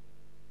primjer.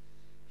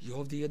 I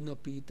ovdje jedno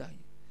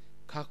pitanje,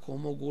 kako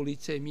mogu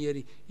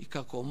licemjeri i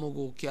kako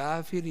mogu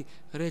kafiri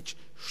reći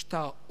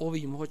šta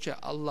ovim hoće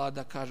Allah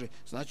da kaže?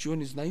 Znači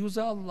oni znaju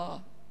za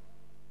Allah,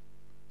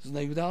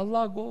 znaju da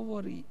Allah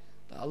govori,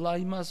 da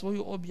Allah ima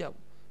svoju objavu.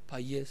 Pa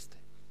jeste.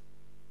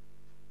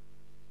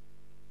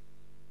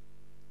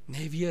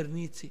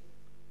 Nevjernici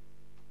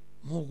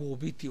mogu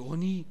biti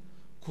oni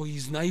koji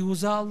znaju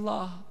za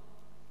Allah,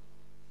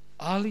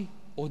 ali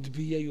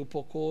odbijaju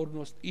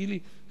pokornost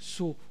ili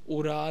su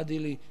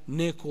uradili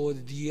neko od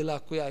dijela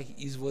koja ih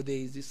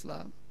izvode iz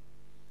islama.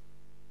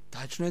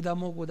 Tačno je da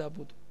mogu da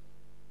budu.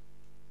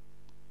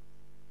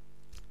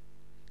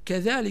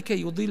 Kezalike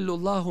yudillu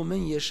Allahu men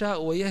yasha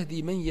wa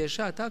yahdi men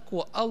yasha,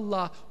 tako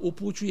Allah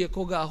upućuje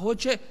koga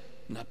hoće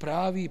na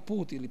pravi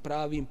put ili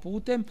pravim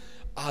putem,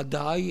 a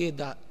daje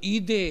da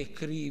ide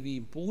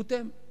krivim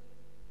putem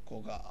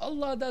koga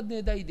Allah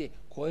dadne da ide,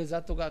 ko je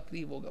za toga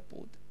krivoga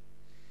puta.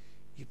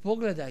 I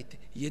pogledajte,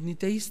 jedni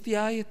te isti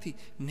ajeti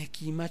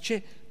nekima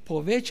će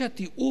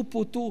povećati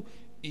uputu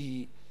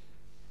i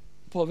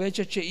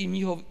povećat će im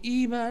njihov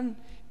iman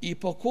i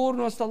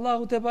pokornost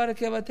Allahu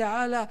tebareke ve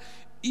taala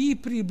i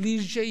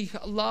približit će ih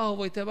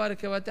Allahovoj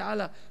tebareke ve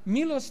taala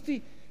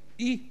milosti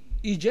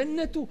i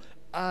džennetu,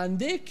 a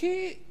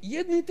neke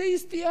jedni te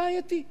isti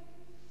ajeti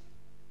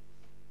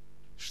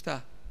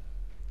šta?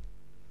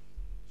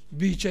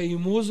 Biće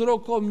im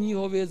uzrokom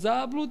njihove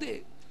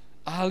zablude,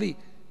 ali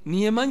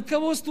nije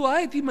manjkavost u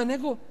ajetima,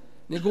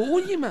 nego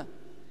u njima.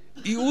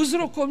 I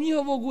uzrokom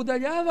njihovog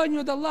udaljavanja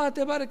od Allaha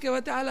tebareke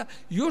ve taala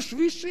još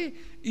više,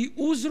 i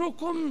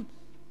uzrokom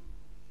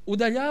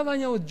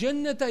udaljavanja od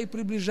dženneta i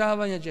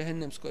približavanja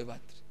džehennemskoj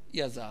vatri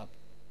i azabu.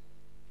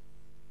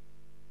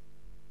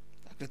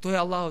 Dakle, to je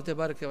Allahu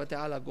tebareke ve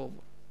taala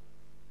govor.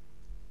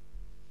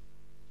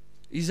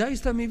 I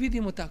zaista mi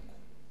vidimo tako.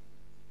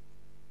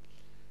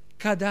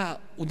 Kada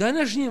u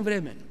današnjem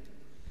vremenu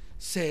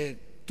se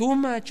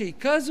tumače i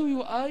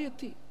kazuju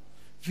ajeti,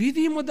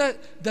 vidimo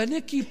da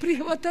neki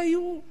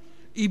prihvataju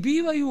i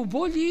bivaju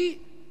bolji,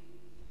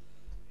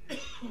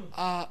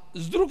 a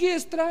s druge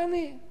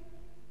strane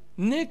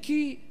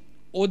neki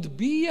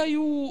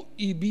odbijaju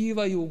i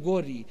bivaju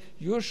gori.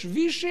 Još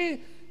više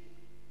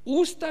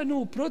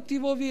ustanu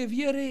protiv ove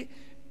vjere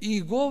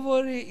i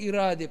govore i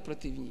rade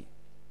protiv njih.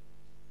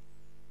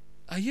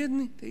 A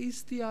jedni te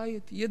isti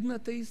ajeti, jedna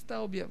te ista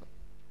objava.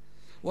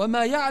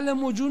 وَمَا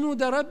يَعْلَمُ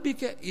جُنُودَ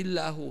رَبِّكَ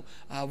إِلَّا هُ,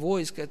 a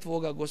vojska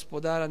tvoga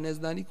gospodara ne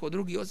zna niko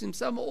drugi osim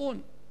samo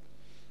on.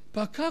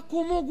 Pa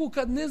kako mogu,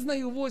 kad ne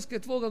znaju vojske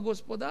tvoga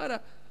gospodara,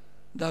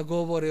 da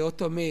govore o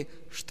tome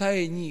šta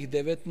je njih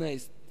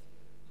 19,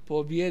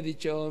 pobjedit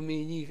ćemo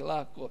mi njih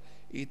lako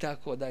i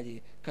tako dalje,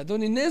 kad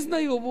oni ne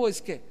znaju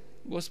vojske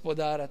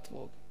gospodara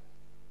tvoga.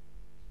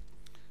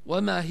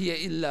 وَمَا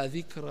هِيَ إِلَّا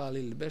ذِكْرَى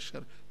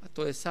لِلْبَشَرِ, a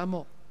to je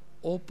samo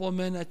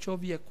opomena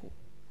čovjeku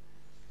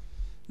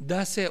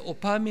da se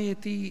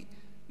opameti,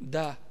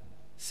 da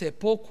se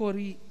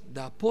pokori,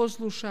 da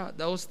posluša,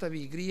 da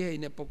ostavi grije i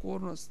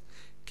nepokornost.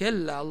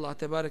 Kella, Allah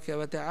tebareke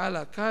ve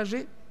taala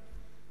kaže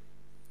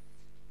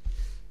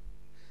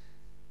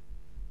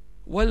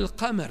wal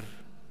qamar,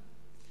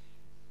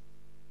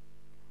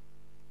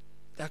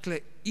 dakle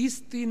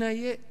istina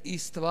je i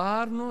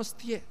stvarnost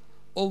je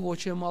ovo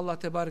čemu Allah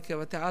tebareke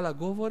ve taala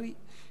govori,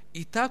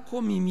 i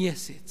tako mi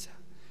mjeseca,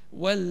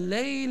 wal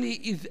lejli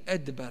iz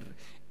edbar,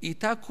 i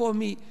tako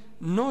mi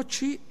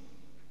noći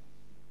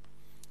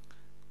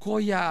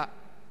koja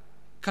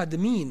kad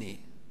mine,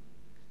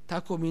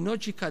 tako mi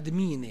noći kad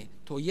mine,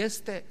 to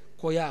jeste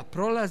koja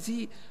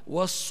prolazi,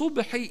 wa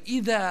subhi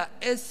idha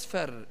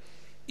esfer,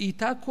 i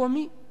tako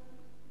mi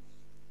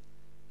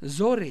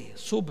zore,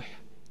 subh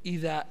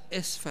idha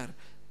esfer,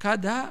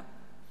 kada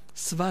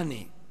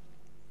svane.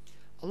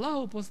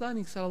 Allahu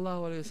poslanik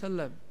sallallahu alejhi ve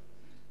sellem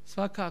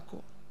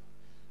svakako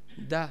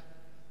da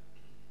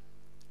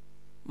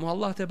mu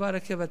Allah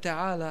tebareke ve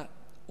taala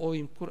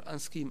ovim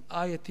kuranskim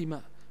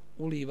ajetima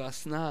uliva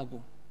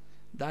snagu,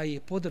 daje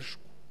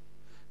podršku.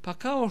 Pa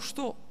kao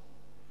što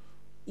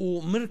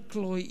u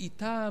mrkloj i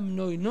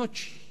tamnoj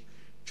noći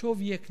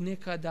čovjek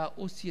nekada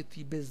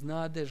osjeti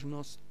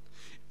beznadežnost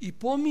i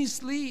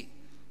pomisli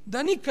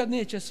da nikad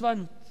neće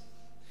svanuti.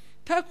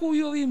 Tako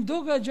i ovim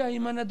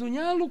događajima na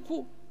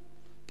Dunjaluku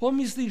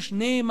pomisliš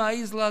nema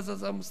izlaza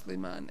za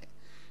muslimane,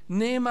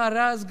 nema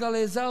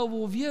razgale za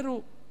ovu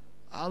vjeru.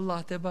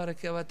 Allah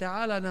tebareke ve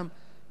taala nam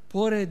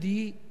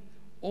poredi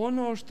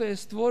ono što je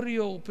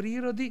stvorio u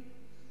prirodi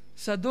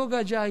sa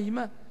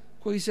događajima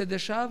koji se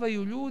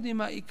dešavaju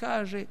ljudima i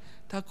kaže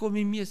tako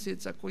mi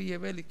mjeseca koji je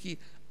veliki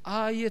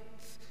ajet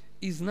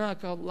i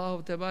znak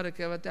Allahu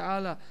tebareke ve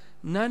taala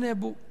na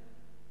nebu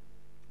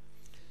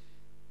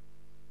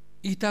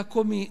i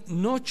tako mi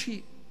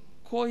noći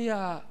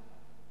koja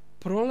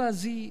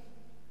prolazi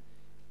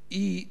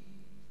i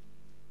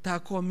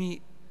tako mi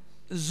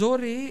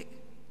zore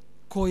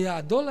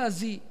koja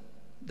dolazi.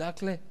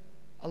 Dakle,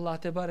 Allah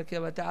tebareke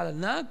ve taala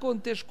nakon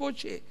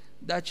teškoće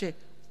da će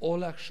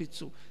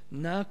olakšicu,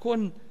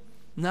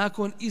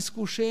 nakon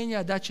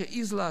iskušenja da će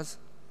izlaz.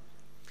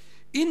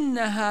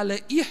 Innaha le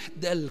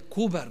ihdal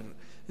kubar,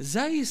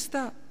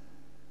 zaista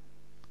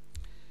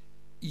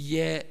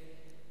je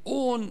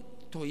on,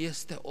 to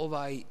jeste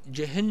ovaj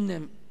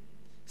džehennem,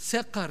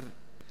 sekar,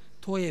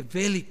 to je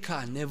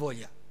velika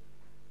nevolja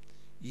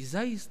i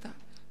zaista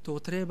to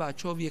treba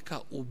čovjeka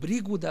u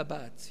brigu da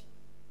baci.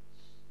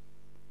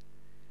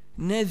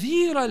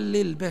 Nedhira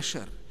lil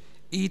bešar,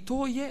 i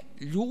to je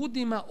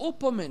ljudima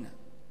opomena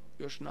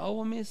još na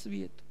ovome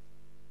svijetu.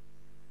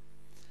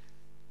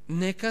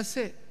 Neka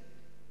se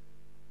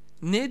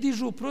ne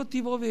dižu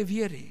protiv ove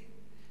vjere,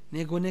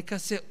 nego neka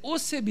se o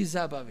sebi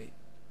zabave,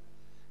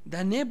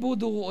 da ne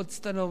budu od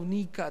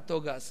stanovnika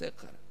toga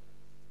sekara.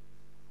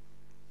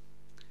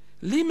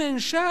 Limen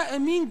ša'e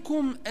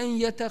minkum en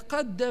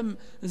yataqaddam,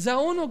 za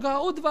onoga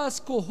od vas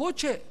ko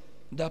hoće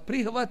da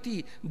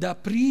prihvati, da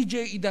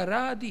priđe i da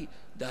radi,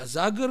 da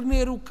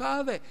zagrne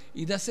rukave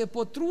i da se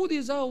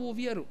potrudi za ovu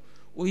vjeru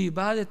u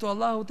ibadetu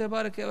Allahu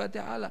tebareke ve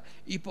taala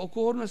i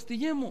pokornosti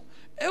njemu.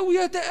 Eu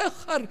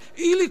yata'akhar,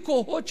 ili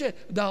ko hoće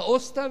da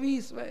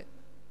ostavi sve,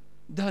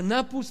 da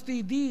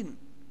napusti din,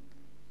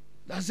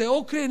 da se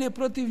okrene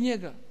protiv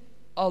njega,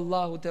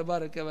 Allahu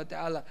tebareke ve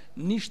taala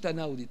ništa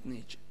naudit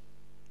neće.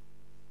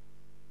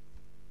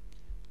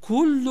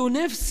 Kullu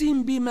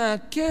nefsim bima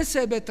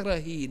kesebet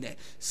rahine,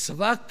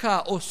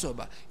 svaka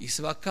osoba i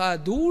svaka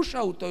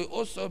duša u toj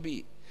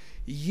osobi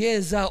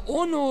je za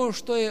ono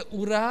što je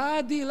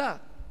uradila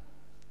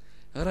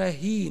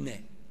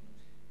rahine,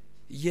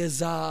 je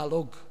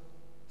zalog.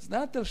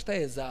 Znate li šta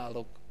je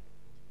zalog?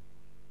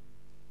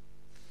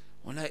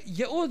 Ona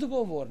je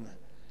odgovorna,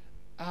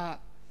 a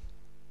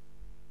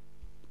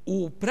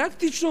u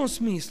praktičnom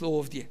smislu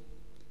ovdje,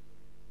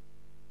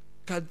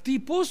 kad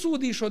ti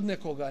posudiš od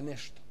nekoga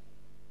nešto,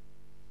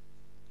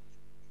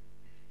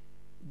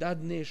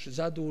 dadneš,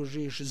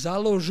 zadužiš,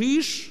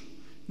 založiš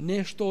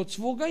nešto od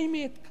svoga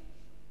imetka,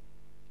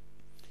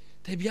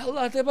 tebi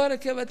Allah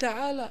tebareke ve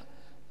taala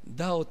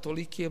dao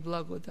tolike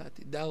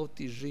blagodati, dao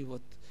ti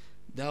život,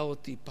 dao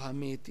ti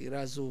pamet i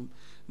razum,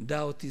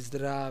 dao ti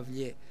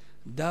zdravlje,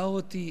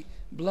 dao ti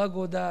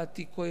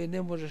blagodati koje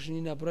ne možeš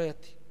ni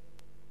nabrojati.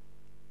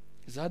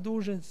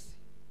 Zadužen si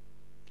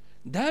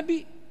da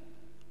bi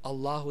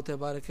Allahu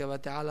tebareke ve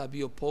taala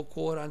bio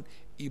pokoran,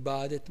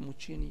 ibadet mu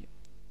činio.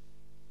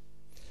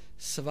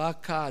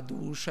 Svaka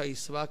duša i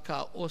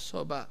svaka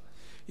osoba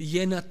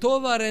je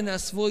natovarena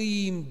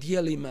svojim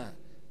djelima,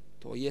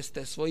 to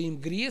jeste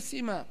svojim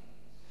grijesima,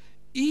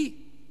 i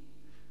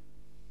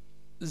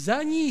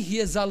za njih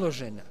je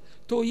založena.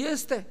 To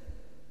jeste,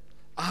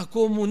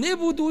 ako mu ne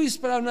budu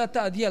ispravna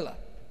ta djela,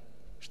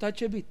 šta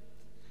će biti?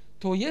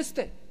 To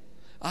jeste,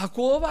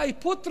 ako ovaj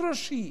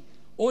potroši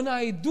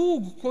onaj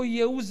dug koji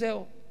je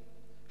uzeo,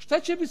 šta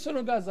će biti s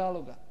onoga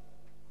zaloga?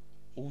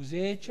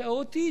 Uzeće,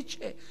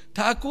 otiće.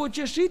 Tako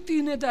ćeš i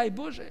ti, ne daj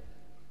Bože.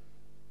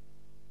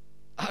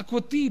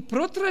 Ako ti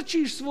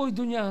protračiš svoj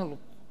dunjaluk,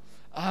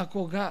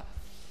 ako ga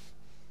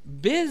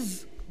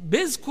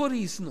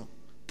bezkorisno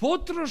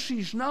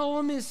potrošiš na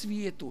ovome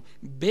svijetu,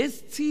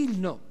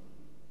 bezciljno,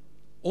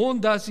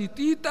 onda si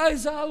ti taj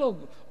zalog,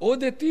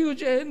 ode ti u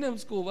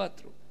džehennemsku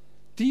vatru.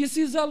 Ti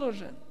si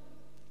založen.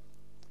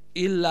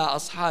 Illa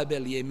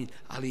ashabel jemin.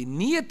 Ali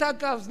nije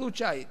takav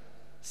slučaj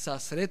sa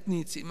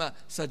sretnicima,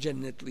 sa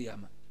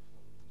džennetlijama.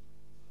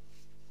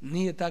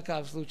 Nije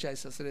takav slučaj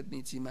sa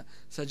sretnicima,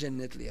 sa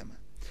džennetlijama.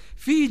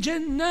 Fi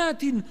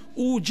džennatin,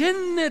 u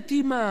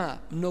džennetima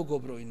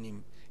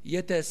mnogobrojnim,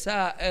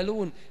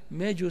 jetesaelun,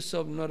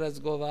 međusobno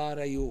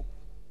razgovaraju,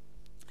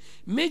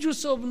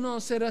 međusobno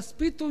se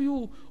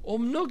raspituju o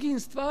mnogim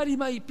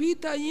stvarima i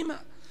pitanjima,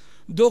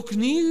 dok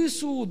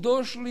nisu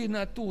došli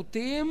na tu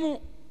temu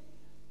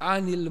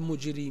anil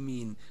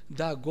muđrimin,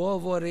 da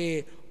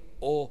govore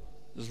o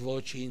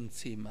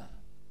zločincima,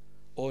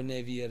 o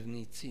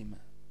nevjernicima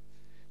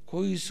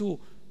koji su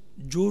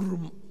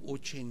džurm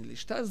učinili.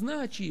 Šta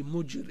znači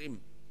muđrim?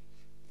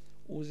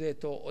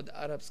 Uzeto od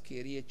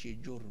arapske riječi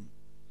džurm.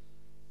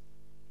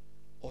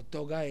 Od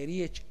toga je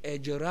riječ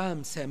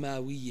eđram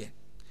semavije,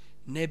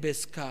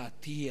 nebeska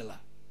tijela.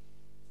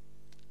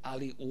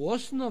 Ali u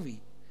osnovi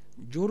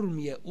džurm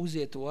je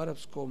uzet u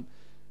arapskom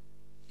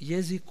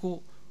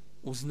jeziku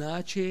u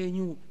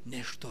značenju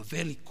nešto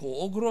veliko,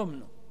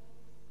 ogromno.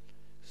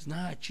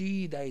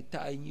 Znači da je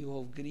taj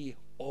njihov grijeh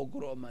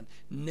ogroman,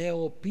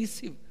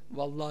 neopisiv,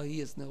 vallahi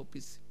jest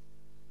neopisiv.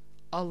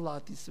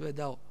 Allah ti sve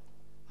dao,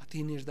 a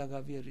ti neš da ga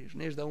vjeruješ,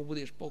 neš da mu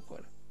budeš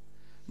pokoran.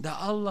 Da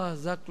Allah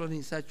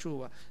zakloni,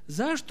 sačuva.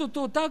 Zašto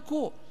to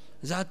tako?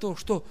 Zato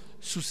što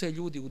su se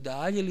ljudi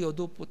udaljili od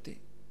upute.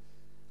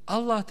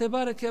 Allah te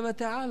bareke ve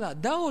taala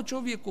dao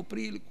čovjeku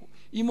priliku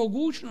i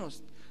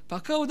mogućnost, pa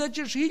kao da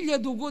ćeš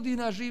 1000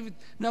 godina živjeti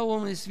na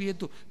ovom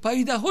svijetu, pa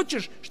i da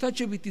hoćeš, šta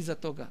će biti za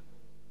toga?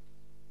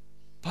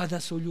 Pa da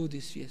su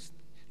ljudi svjesni.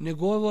 Ne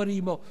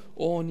govorimo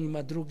o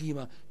onima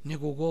drugima,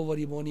 nego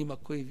govorimo o onima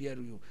koji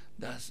vjeruju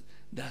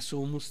da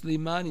su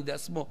muslimani, da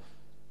smo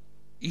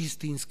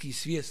istinski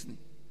svjesni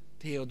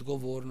te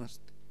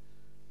odgovornosti.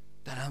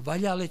 Da nam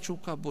valja leći u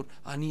kabur,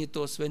 a nije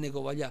to sve,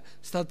 nego valja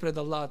stati pred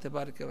Allah te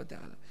bareke ve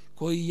taala,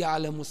 koji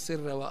ja'lemu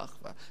sirra wa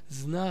akhfa,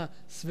 zna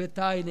sve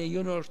tajne i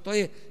ono što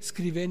je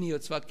skrivenije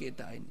od svake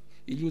tajne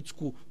i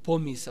ljudsku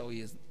pomisao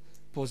je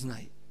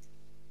poznaje.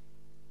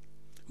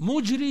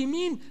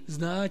 Muđrimin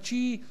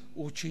znači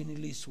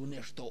učinili su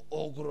nešto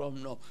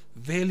ogromno,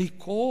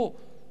 veliko,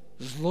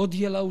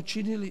 zlodjela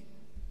učinili.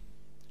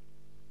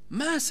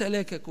 Ma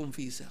selekakum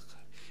fi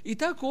saqar. I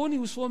tako oni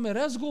u svome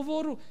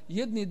razgovoru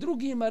jedni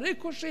drugima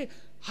rekoše,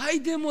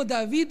 hajdemo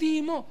da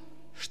vidimo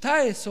šta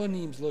je s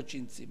onim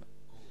zločincima.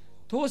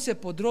 To se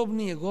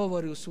podrobnije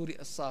govori u suri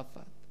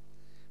As-Safat,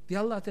 gdje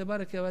Allah te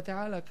bareke ve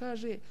taala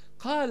kaže,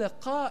 qala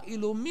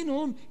qailu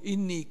minhum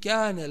inni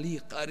kana li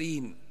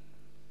qarin.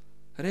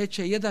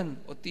 Reče jedan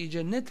od tih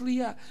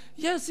džennetlija,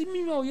 ja sam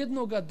imao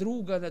jednoga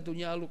druga na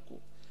dunjaluku.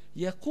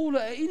 Yaqulu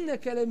a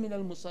innaka la min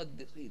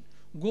al-musaddiqin.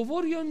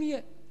 Govorio mi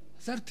je,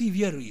 zar ti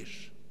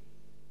vjeruješ?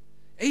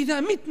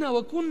 Idha mitna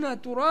wa kunna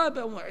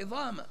turaban wa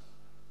 'idama.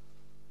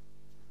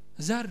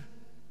 Zar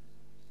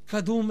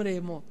kad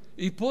umremo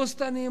i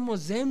postanemo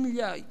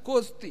zemlja i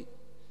kosti,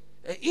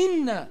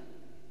 inna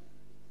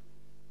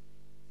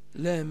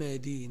la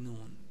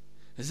madinun.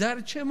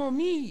 Zar ćemo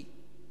mi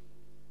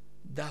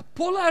da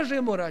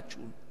polažemo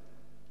račun?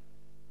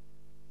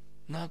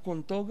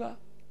 Nakon toga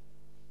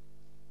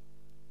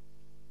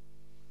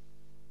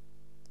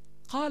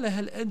kale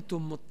hel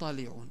entum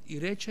muttali'un, i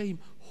reče im,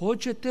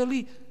 hoćete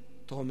li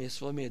tome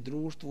svome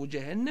društvu u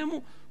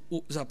džehennemu,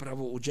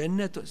 zapravo u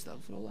džennetu,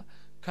 estagfirullah,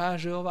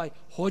 kaže ovaj,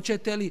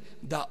 hoćete li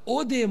da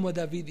odemo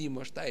da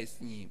vidimo šta je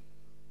s njim?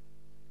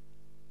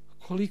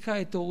 Kolika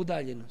je to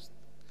udaljenost?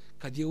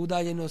 Kad je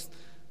udaljenost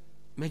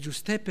među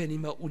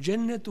stepenima u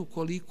džennetu,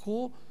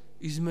 koliko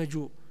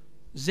između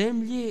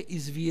zemlje i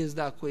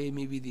zvijezda koje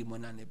mi vidimo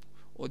na nebu,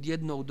 od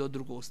jednog do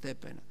drugog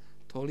stepena.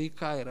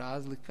 Tolika je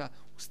razlika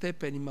u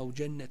stepenima u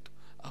džennetu.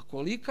 A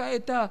kolika je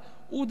ta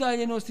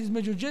udaljenost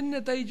između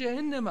dženneta i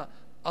džehennema,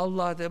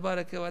 Allah te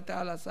bareke ve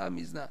taala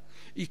sami zna.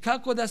 I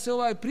kako da se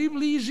ovaj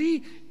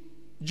približi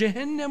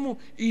džehennemu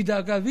i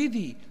da ga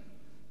vidi.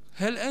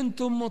 Hel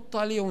entum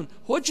muttali'un,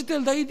 hoćete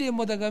li da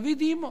idemo da ga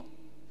vidimo?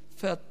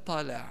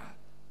 Fattala.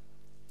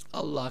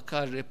 Allah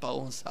kaže, pa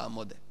on sam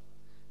ode.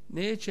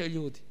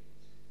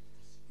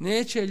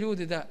 Neće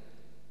ljudi da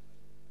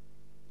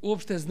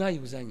uopšte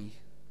znaju za njih.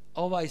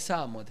 Ovaj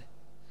sam ode.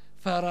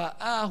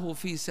 Fara'ahu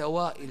fi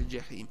sawa'il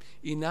jahim,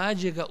 i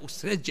nađe ga u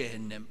sred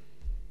džehennem.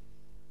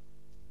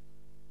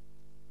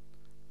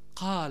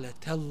 Kale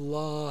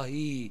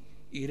tallahi,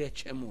 i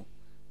reče mu,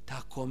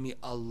 tako mi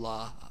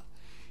Allaha,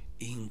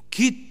 in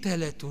kitte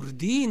le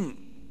turdin,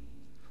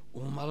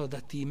 umalo da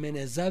ti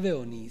mene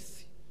zaveo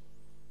nisi.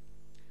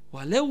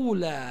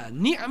 Walaula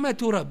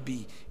ni'matu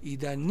rabbi, i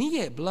da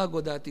nije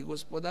blagodati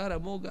gospodara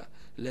moga,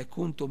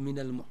 lekuntu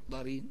minal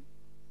muhdarin,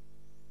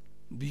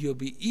 bio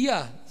bi i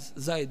ja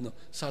zajedno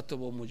sa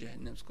tobom u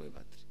džehennemskoj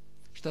vatri.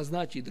 Šta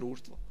znači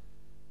društvo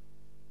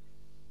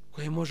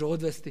koje može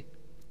odvesti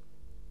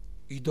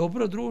i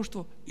dobro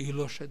društvo i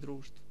loše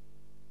društvo?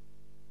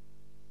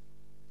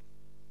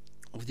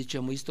 Ovdje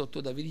ćemo isto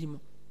to da vidimo.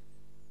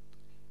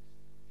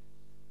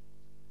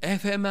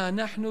 Efema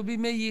nahnu bi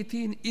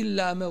mejitin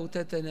illa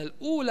meutetena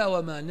l'ula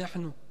wa ma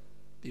nahnu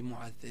bi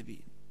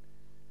mu'adzebin.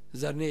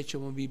 Zar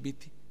nećemo mi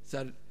biti,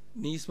 zar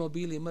nismo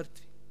bili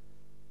mrtvi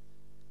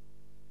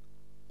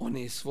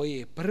one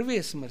svoje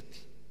prve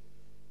smrti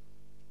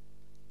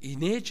i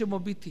nećemo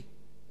biti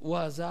u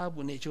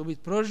azabu, nećemo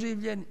biti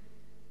proživljeni?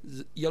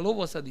 Jel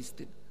ovo sad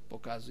istina?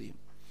 Pokazujemo.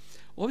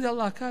 Ovdje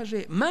Allah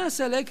kaže, ma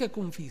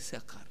selekakum fi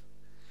saqar.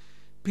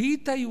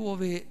 Pitaju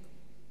ove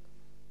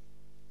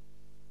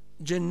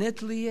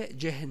džennetlije,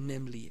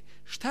 džehennemlije,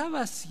 šta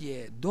vas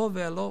je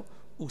dovelo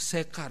u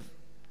sekar?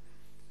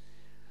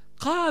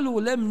 Kalu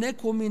lem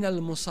neku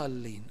minal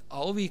musallin,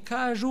 a ovi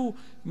kažu,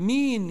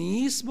 mi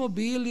nismo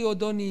bili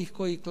od onih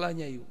koji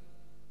klanjaju.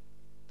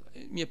 To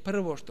je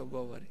prvo što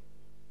govori.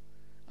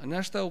 A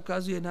na šta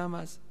ukazuje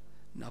namaz?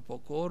 Na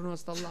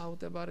pokornost Allahu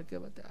te bareke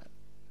ve taala.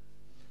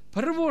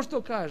 Prvo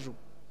što kažu,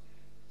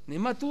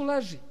 nema tu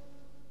laži,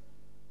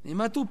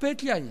 nema tu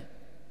petljanja,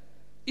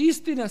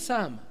 istina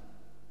sama.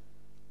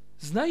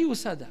 Znaju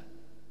sada,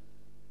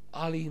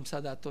 ali im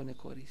sada to ne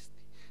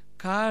koristi.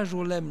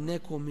 kažu lem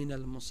neku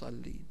minal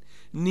musallin.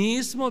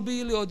 Nismo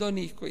bili od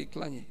onih koji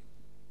klanjaju.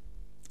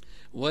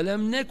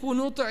 Volem neku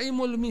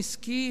nut'imul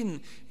miskin.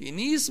 I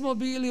nismo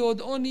bili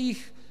od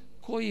onih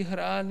koji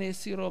hrane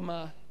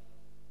siroma.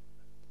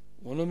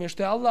 Onome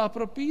što je Allah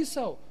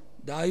propisao,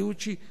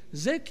 dajući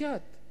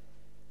zekat,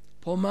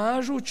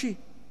 pomažući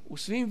u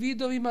svim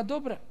vidovima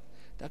dobra.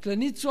 Dakle,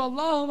 niti su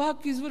Allahov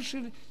hak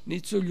izvršili,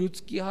 niti su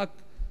ljudski hak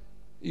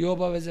i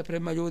obaveze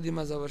prema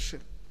ljudima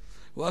završili.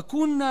 Wa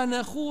kunna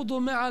nahudu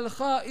ma'al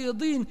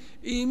khaidin.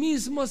 I mi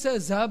smo se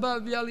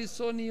zabavljali s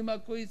onima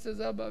koji se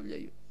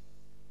zabavljaju.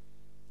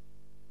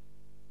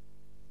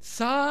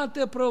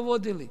 Sate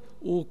provodili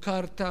u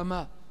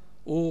kartama,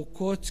 u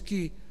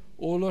kocki,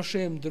 u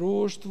lošem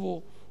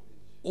društvu,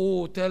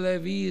 u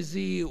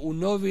televiziji, u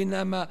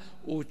novinama,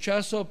 u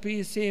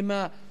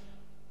časopisima.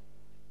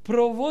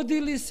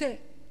 Provodili se,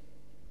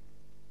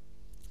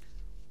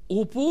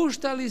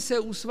 upuštali se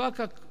u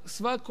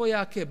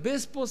svakojake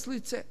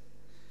besposlice.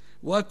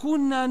 Wa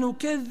kunna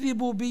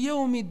nukezzibu bi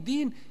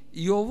yawmiddin.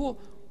 I ovo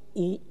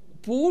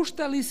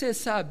upuštali se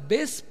sa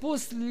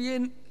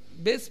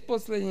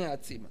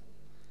besposlenjacima,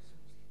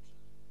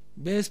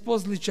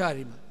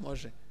 besposličarima,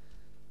 može.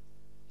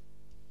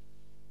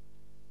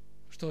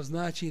 Što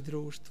znači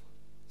društvo?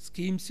 S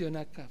kim si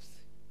onakav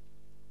si?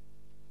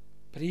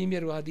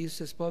 Primjer u hadisu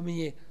se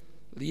spominje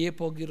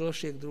lijepog i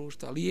lošeg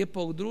društva.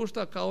 Lijepog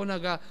društva kao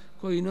onoga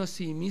koji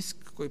nosi misk,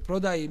 koji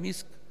prodaje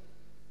misk,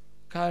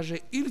 kaže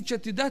ili će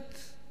ti dat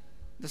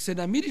da se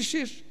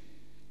namirišeš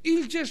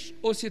ili ćeš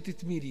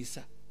osjetiti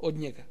mirisa od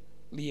njega,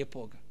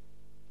 lijepoga.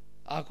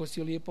 Ako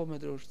si u lijepome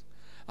društvu.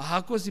 A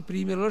ako si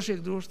primjer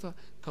lošeg društva,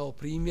 kao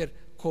primjer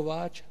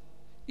kovača,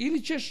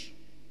 ili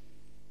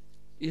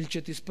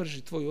će ti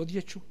spržiti tvoju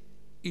odjeću,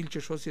 ili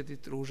ćeš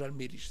osjetiti ružan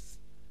miris.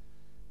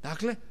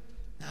 Dakle,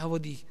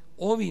 navodi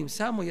ovim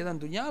samo jedan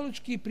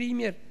dunjalučki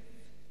primjer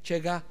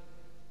čega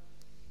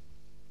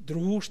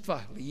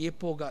društva,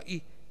 lijepoga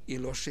i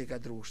lošega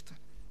društva.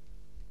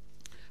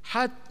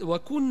 Wa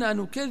kunna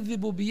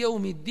nukezzibu bi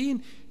yawmiddin.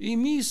 I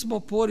mi smo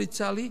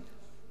poricali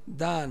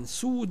dan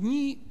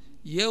sudnji.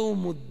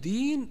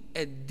 Yawmuddin,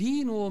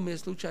 ed-din u ovom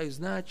slučaju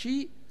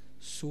znači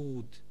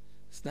sud,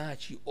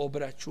 znači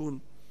obračun.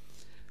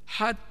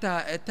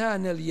 Hatta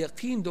etanel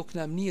yaqin, dok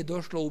nam nije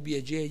došlo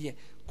ubjeđenje.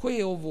 Koje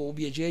je ovo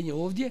ubjeđenje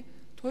ovdje?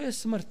 To je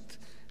smrt.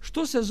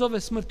 Što se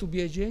zove smrt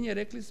ubjeđenje?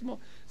 Rekli smo,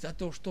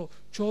 zato što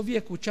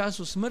čovjek u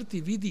času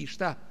smrti vidi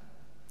šta?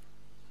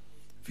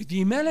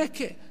 Vidi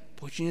meleke,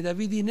 počinje da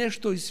vidi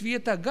nešto iz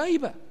svijeta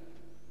gajba.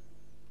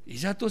 I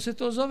zato se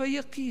to zove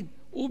yaqin,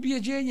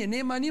 ubjeđenje,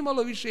 nema ni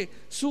malo više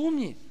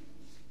sumnje.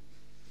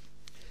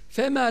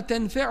 Fema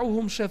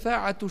tenfa'uhum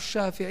šefa'atu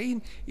šafi'in.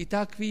 I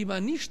takvima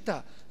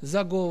ništa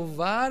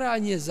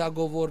zagovaranje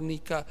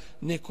zagovornika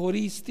ne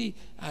koristi,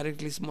 a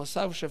rekli smo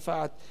sav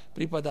šefa'at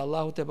pripada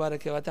Allahu te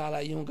bareke ve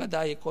ta'ala i on ga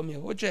daje kome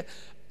hoće,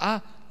 a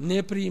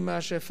ne prima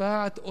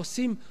šefa'at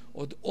osim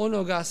od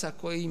onoga sa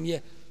kojim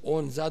je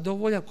on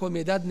zadovoljan,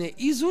 kome dadne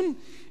izun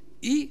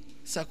i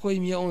sa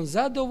kojim je on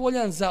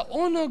zadovoljan za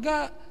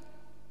onoga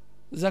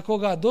za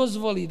koga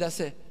dozvoli da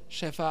se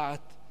šefa'at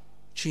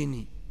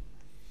čini.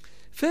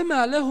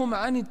 Fema lehum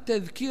ani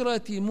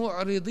tezkirati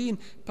mu'ridin.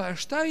 Pa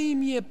šta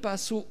im je, pa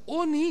su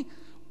oni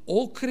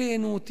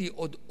okrenuti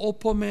od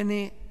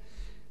opomene,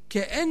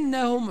 ke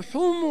ennehum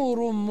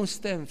humurum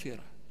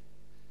mustanfira.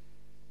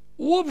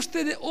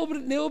 Uopšte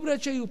ne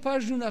obraćaju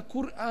pažnju na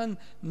Kur'an,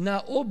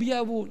 na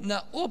objavu,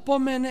 na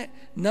opomene,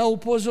 na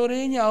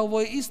upozorenja,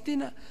 ovo je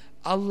istina.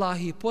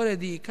 Allah ih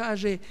poredi i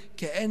kaže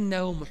ke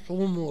ennehum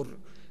humur,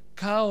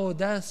 kao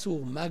da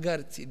su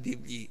magarci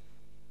divlji.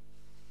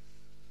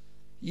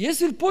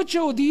 Jesi li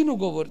počeo o dinu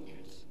govoriti,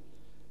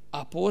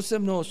 a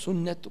posebno o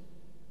sunnetu?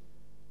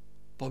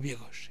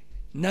 Pobjegoši,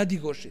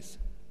 nadigoši se.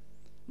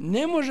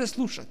 Ne može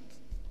slušati.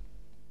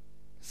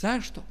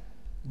 Zašto?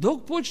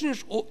 Dok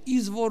počneš o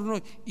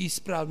izvornoj,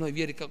 ispravnoj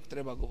vjeri kako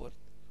treba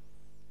govoriti.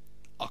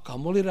 A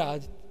kamo li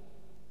raditi?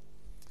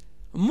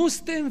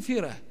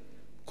 Mustenfira,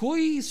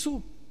 koji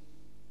su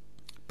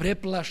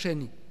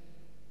preplašeni.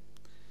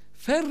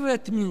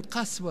 Ferret min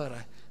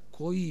kasvara,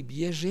 koji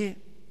bježe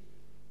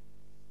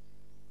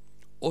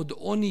od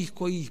onih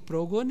koji ih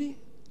progoni,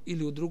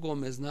 ili u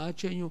drugome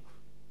značenju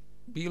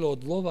bilo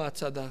od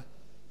lovaca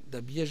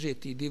da bježe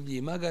ti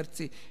divlji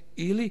magarci,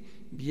 ili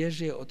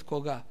bježe od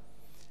koga?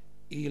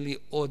 Ili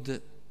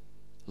od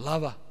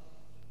lava,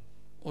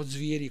 od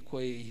zvijeri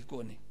koje ih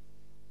gone.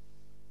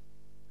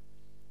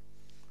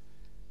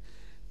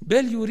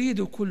 Bel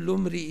yuridu kullu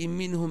mri'in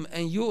minhum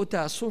an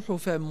yu'ta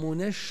suhufan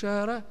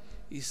munashshara.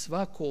 I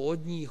svako od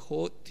njih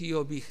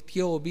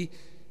htio bi,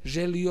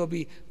 želio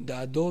bi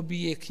da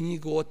dobije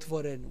knjigu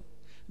otvorenu.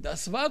 Da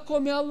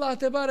svakome Allah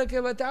te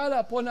bareke ve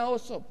ta'ala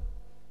ponaosob,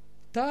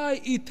 taj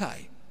i taj,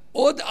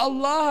 od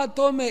Allaha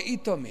tome i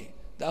tome,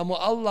 da mu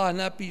Allah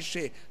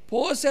napiše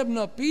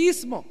posebno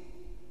pismo,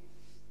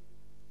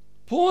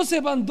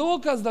 poseban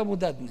dokaz da mu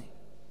dadne,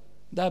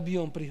 da bi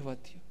on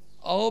prihvatio.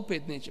 A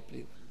opet neće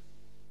prihvatiti.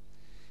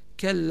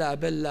 Kella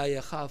bella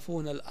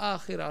yakhafuna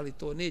al-akhirah, ali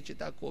to neće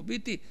tako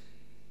biti.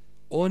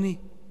 Oni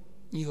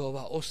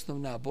njihova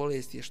osnovna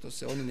bolest je što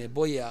se oni ne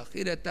boje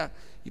ahireta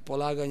i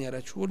polaganja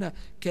računa.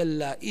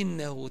 Kella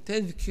innehu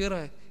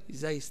tezkira, i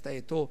zaista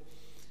je to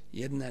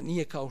jedna,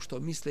 nije kao što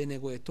misle,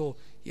 nego je to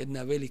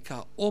jedna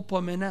velika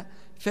opomena.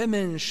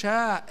 Femen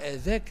ša'e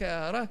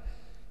zekara,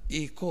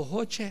 i ko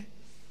hoće,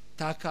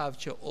 takav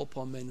će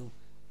opomenu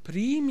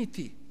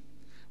primiti.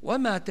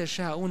 وَمَا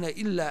تَشَاءُونَ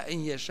إِلَّا إِنْ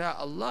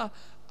يَشَاءَ اللَّهُ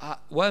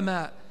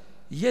وَمَا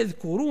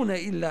يَذْكُرُونَ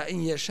إِلَّا إِنْ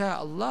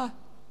يَشَاءَ اللَّهُ.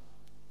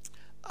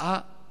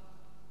 A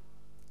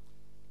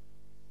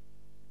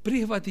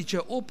prihvatit će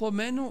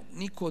opomenu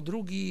niko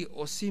drugi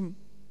osim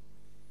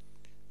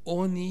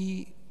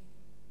oni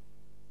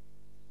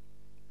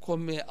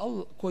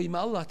kojima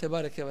Allah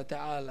tebareke ve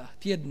ta'ala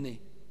tjedne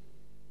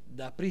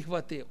da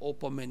prihvate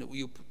opomenu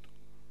i uputu.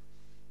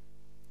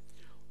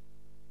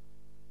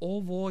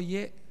 Ovo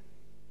je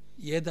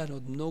jedan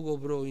od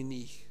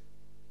mnogobrojnih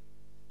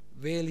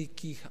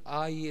velikih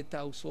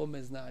ajeta u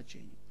svome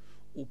značenju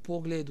u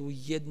pogledu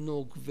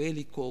jednog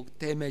velikog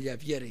temelja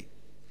vjere.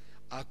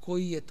 A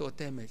koji je to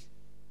temelj?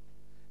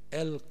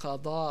 El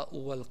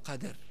qada'u wal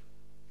qadar,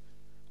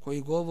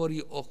 koji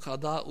govori o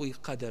qada'u i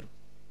qadaru.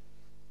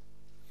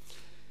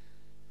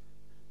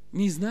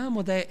 Mi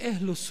znamo da je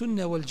ehlu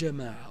sunne wal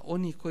džema'a,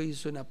 oni koji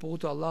su na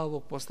putu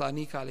Allahovog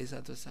poslanika alejhi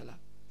salatu vesselam,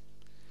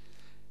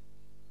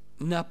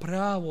 na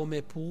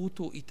pravome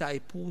putu, i taj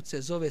put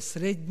se zove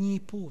srednji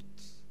put,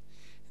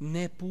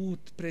 ne put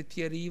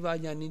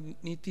pretjerivanja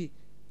niti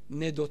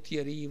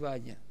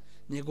nedotjerivanja,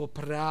 nego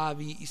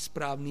pravi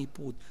ispravni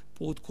put,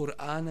 put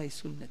Kur'ana i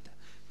sunneta.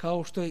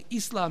 Kao što je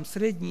islam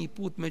srednji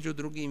put među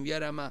drugim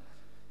vjerama,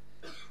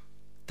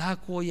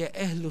 tako je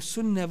ehlu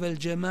sunne vel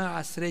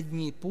džema'a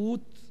srednji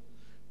put,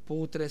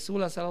 put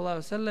Resula sallallahu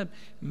alejhi ve sellem,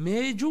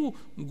 među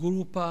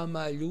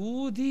grupama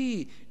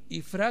ljudi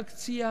i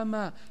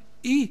frakcijama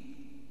i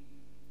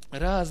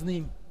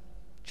raznim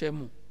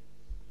čemu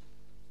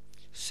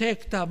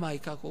sektama i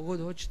kako god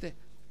hoćete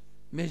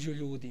među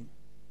ljudima.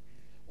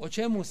 O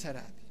čemu se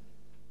radi?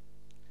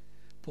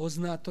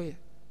 Poznato je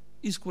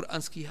iz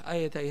kuranskih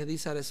ajeta i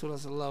hadisa Resula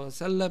sallallahu alejhi ve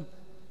sellem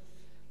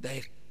da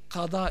je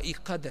qada i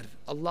qadar,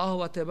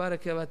 Allahova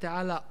tebareke ve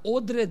taala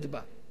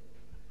odredba,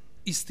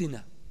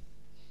 istina,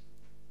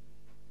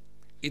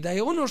 i da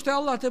je ono što je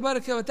Allah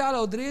tebareke ve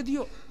taala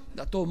odredio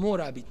da to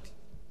mora biti.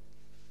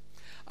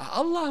 A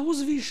Allah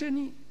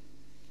uzvišeni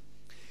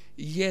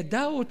je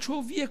dao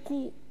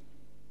čovjeku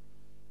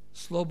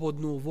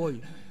slobodnu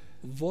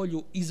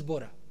volju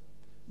izbora,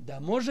 da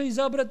može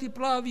izabrati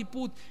pravi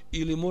put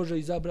ili može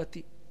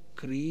izabrati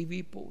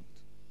krivi put.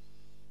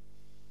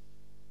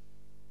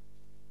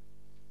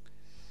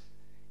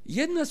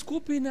 Jedna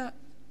skupina,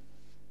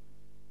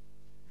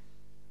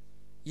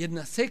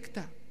 jedna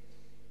sekta,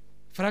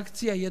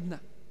 frakcija jedna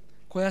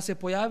koja se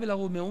pojavila u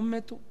ovome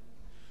ummetu,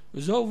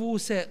 zovu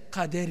se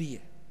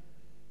kaderije.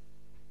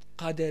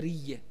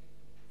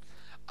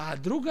 A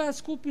druga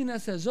skupina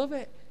se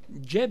zove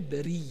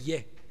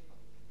džebrije.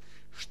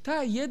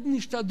 Šta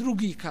jedni, šta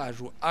drugi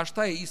kažu, a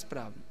šta je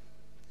ispravno?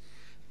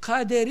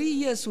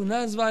 Kaderije su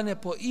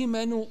nazvane po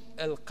imenu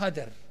El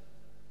Kader.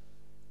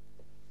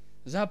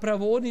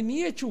 Zapravo oni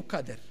nijeću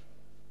kader,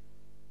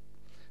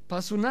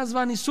 pa su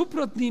nazvani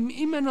suprotnim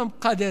imenom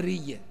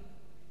kaderije.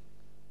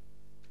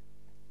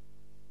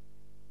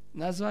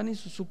 Nazvani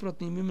su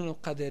suprotnim imenom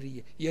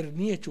kaderije, jer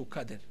nijeću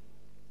kader.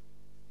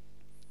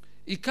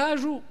 I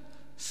kažu,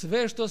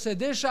 sve što se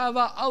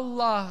dešava,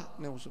 Allah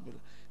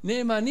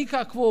nema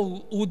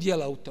nikakvog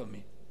udjela u tome.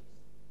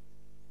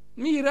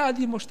 Mi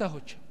radimo šta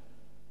hoćemo.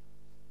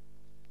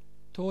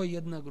 To je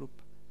jedna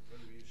grupa.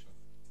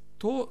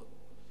 To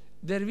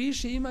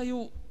derviši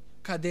imaju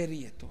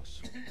kaderije, to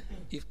su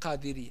i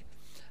kadirije.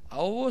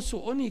 A ovo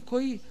su oni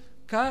koji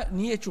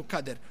nijeću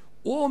kader.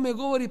 O ovome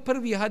govori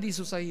prvi hadis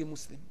u Sahih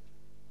Muslim.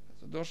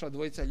 Došla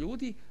dvojica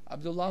ljudi,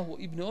 Abdullahu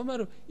ibn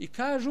Omaru,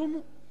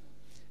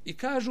 i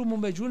kažu mu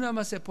među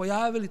nama se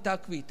pojavili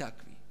takvi i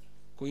takvi,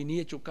 koji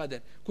nijeću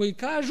kader, koji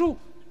kažu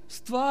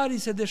stvari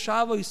se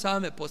dešavaju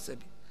same po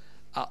sebi.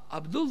 A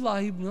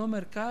Abdullah ibn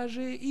Omar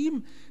kaže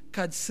im,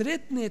 kad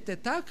sretnete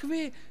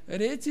takve,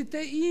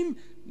 recite im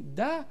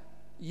da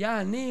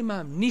ja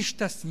nemam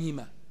ništa s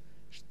njima.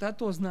 Šta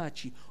to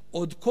znači?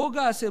 Od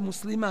koga se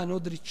musliman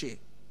odriče?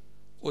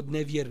 Od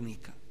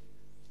nevjernika.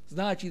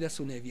 Znači da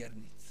su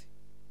nevjernici.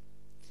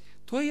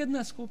 To je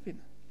jedna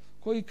skupina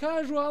koji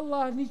kažu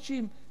Allah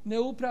ničim ne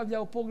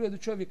upravlja u pogledu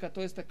čovjeka,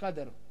 to jeste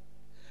kaderom.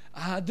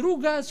 A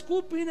druga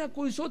skupina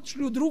koji su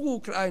otišli u drugu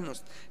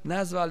krajnost,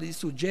 nazvali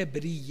su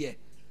džebrije,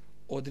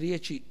 od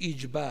riječi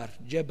iđbar,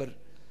 džebr.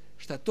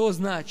 Šta to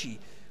znači?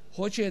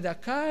 Hoće da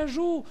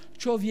kažu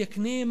čovjek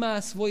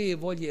nema svoje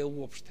volje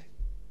uopšte.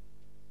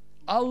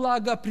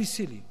 Allah ga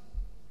prisilio.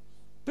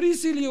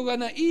 Prisilio ga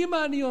na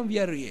iman i on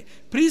vjeruje.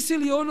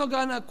 Prisilio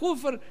onoga na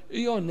kufr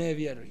i on ne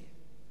vjeruje.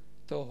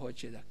 To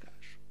hoće da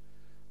kažu.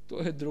 To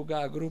je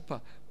druga grupa,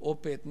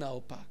 opet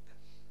naopak.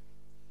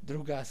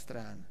 Druga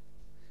strana.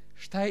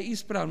 Šta je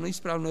ispravno?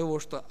 Ispravno je ovo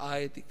što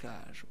ajeti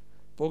kažu.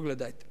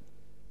 Pogledajte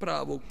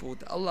pravog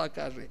puta. Allah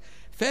kaže: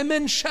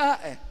 "Femen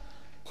ša'e",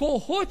 ko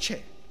hoće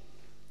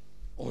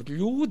od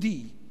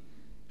ljudi,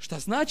 Šta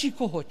znači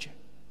ko hoće?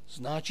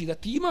 Znači da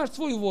ti imaš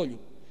svoju volju.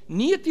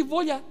 Nije ti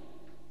volja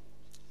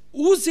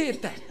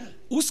uzeta,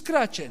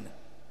 uskraćena.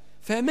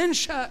 Femen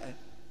ša'e.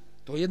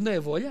 To jedno je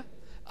volja,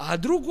 a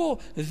drugo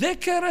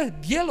zekere,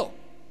 djelo.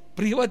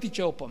 Prihvatit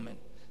će opomenu.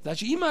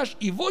 Znači imaš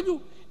i volju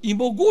i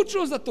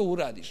mogućnost da to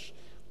uradiš.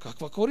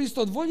 Kakva korist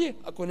od volje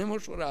ako ne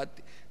možeš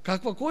uraditi?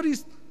 Kakva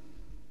korist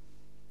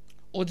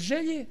od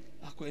želje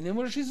ako je ne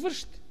možeš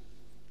izvršiti?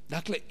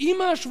 Dakle,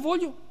 imaš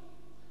volju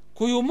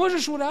koju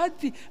možeš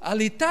uraditi,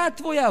 ali ta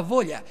tvoja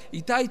volja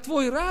i taj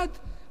tvoj rad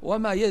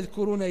وَمَا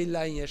يَذْكُرُونَ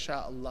إِلَّا إِنْ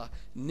يَشَاءَ اللَّهُ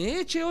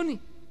neće oni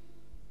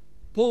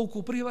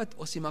pouku prihvatiti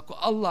osim ako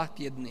Allah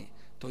tjedne.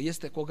 To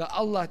jeste koga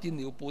Allah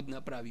tjedne uput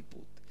na pravi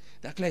put.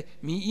 Dakle,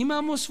 mi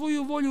imamo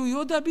svoju volju i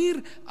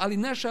odabir, ali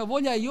naša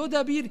volja i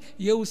odabir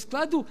je u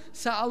skladu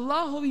sa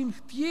Allahovim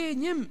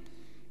htjenjem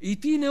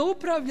i ti ne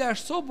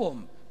upravljaš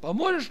sobom. Pa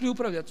možeš li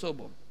upravljati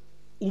sobom?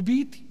 U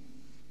biti.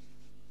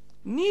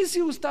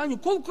 Nisi u stanju,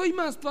 koliko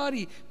ima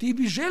stvari ti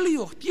bi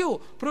želio, htio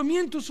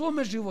promijeniti u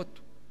svome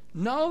životu.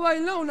 Na ovaj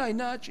ili na onaj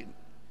način.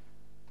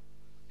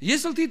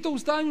 Jesi li ti to u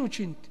stanju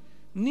učiniti?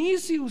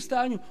 Nisi u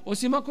stanju,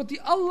 osim ako ti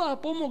Allah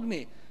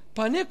pomogne.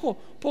 Pa neko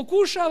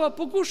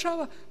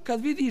pokušava,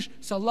 kad vidiš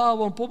sa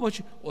Allahovom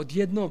pomoći,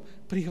 odjednom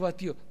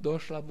prihvatio,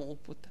 došla mu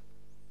uputa.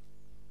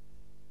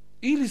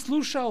 Ili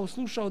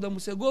slušao da mu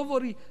se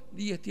govori,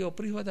 nije htio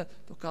prihvatati,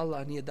 dok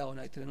Allah nije dao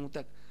onaj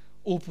trenutak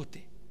upute.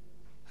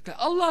 Dakle,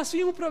 Allah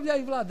svim upravlja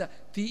i vlada.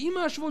 Ti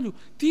imaš volju,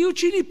 ti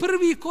učini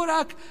prvi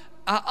korak,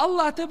 a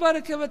Allah te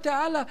bareke ve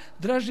taala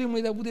draži mu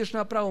je da budeš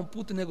na pravom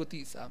putu nego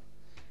ti sam.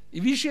 I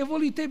više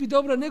voli tebi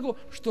dobro nego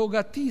što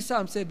ga ti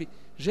sam sebi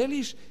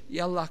želiš.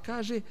 I Allah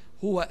kaže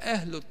huwa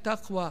ehlu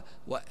taqwa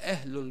wa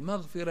ehlu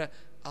al-maghfira.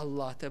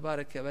 Allah te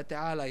bareke ve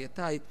taala je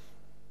taj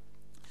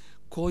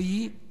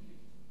koji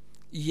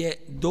je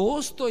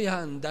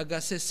dostojan da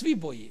ga se svi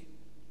boje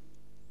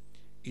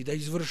i da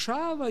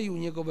izvršavaju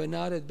njegove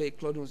naredbe i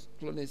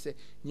klone se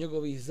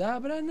njegovih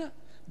zabrana.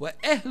 Wa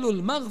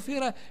ehlul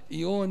maghfira,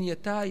 i on je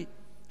taj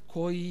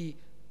koji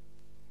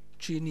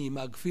čini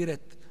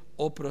magfiret,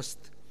 oprost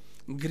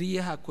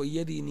grijeha, koji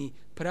jedini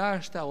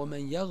prašta. O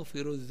men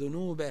yaghfiru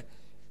dhunube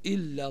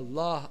illa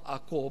Allah,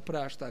 ako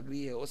oprašta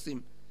grije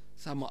osim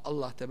samo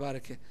Allah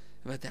tebareke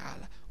ve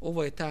taala.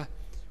 Ovo je ta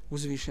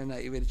uzvišena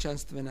i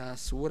veličanstvena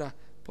sura,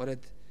 pored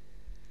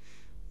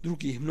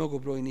drugih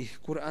mnogobrojnih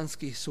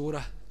kuranskih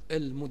sura.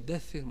 El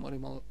Mudaththir,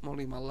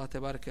 molim Allah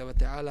tebareke ve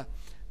taala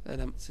da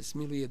nam se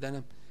smiluje, da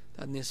nam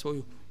dadne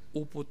svoju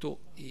uputu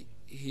i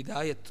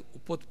hidajet u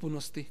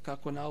potpunosti,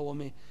 kako na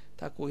ovome,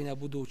 tako i na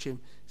budućem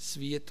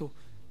svijetu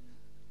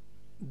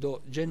do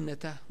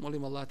dženneta.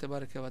 Molim Allah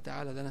tebareke ve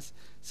taala da nas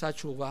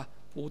sačuva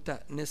puta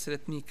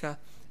nesretnika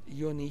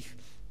i onih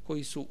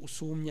koji su u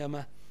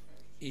sumnjama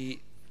i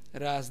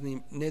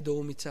raznim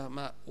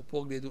nedoumicama u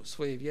pogledu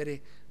svoje vjere.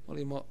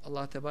 Molimo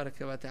Allah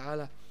tebareke ve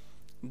taala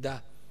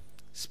da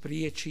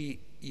spriječi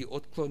i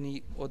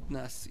otkloni od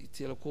nas i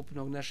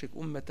cjelokupnog našeg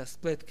ummeta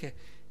spletke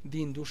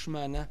din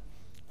dušmana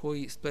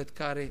koji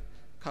spletkare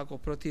kako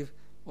protiv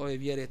ove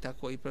vjere,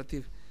 tako i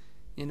protiv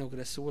njenog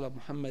Resula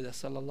Muhammeda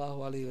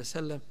sallallahu alaihi ve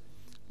sellem.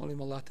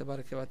 Molim Allah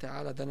tebareke ve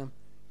taala da nam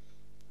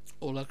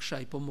olakša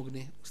i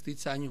pomogne u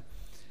sticanju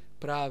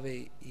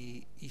prave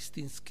i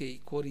istinske i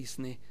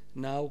korisne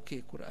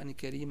nauke Kur'ana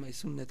Kerima i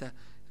sunneta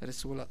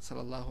Resula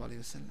sallallahu alaihi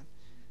ve sellem.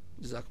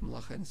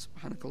 Jazakumullahu khairan.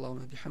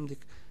 Subhanakallahumma bihamdik,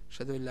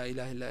 ashhadu an la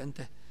ilaha illa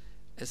anta,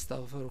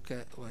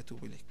 astaghfiruka wa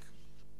atubu ilaik.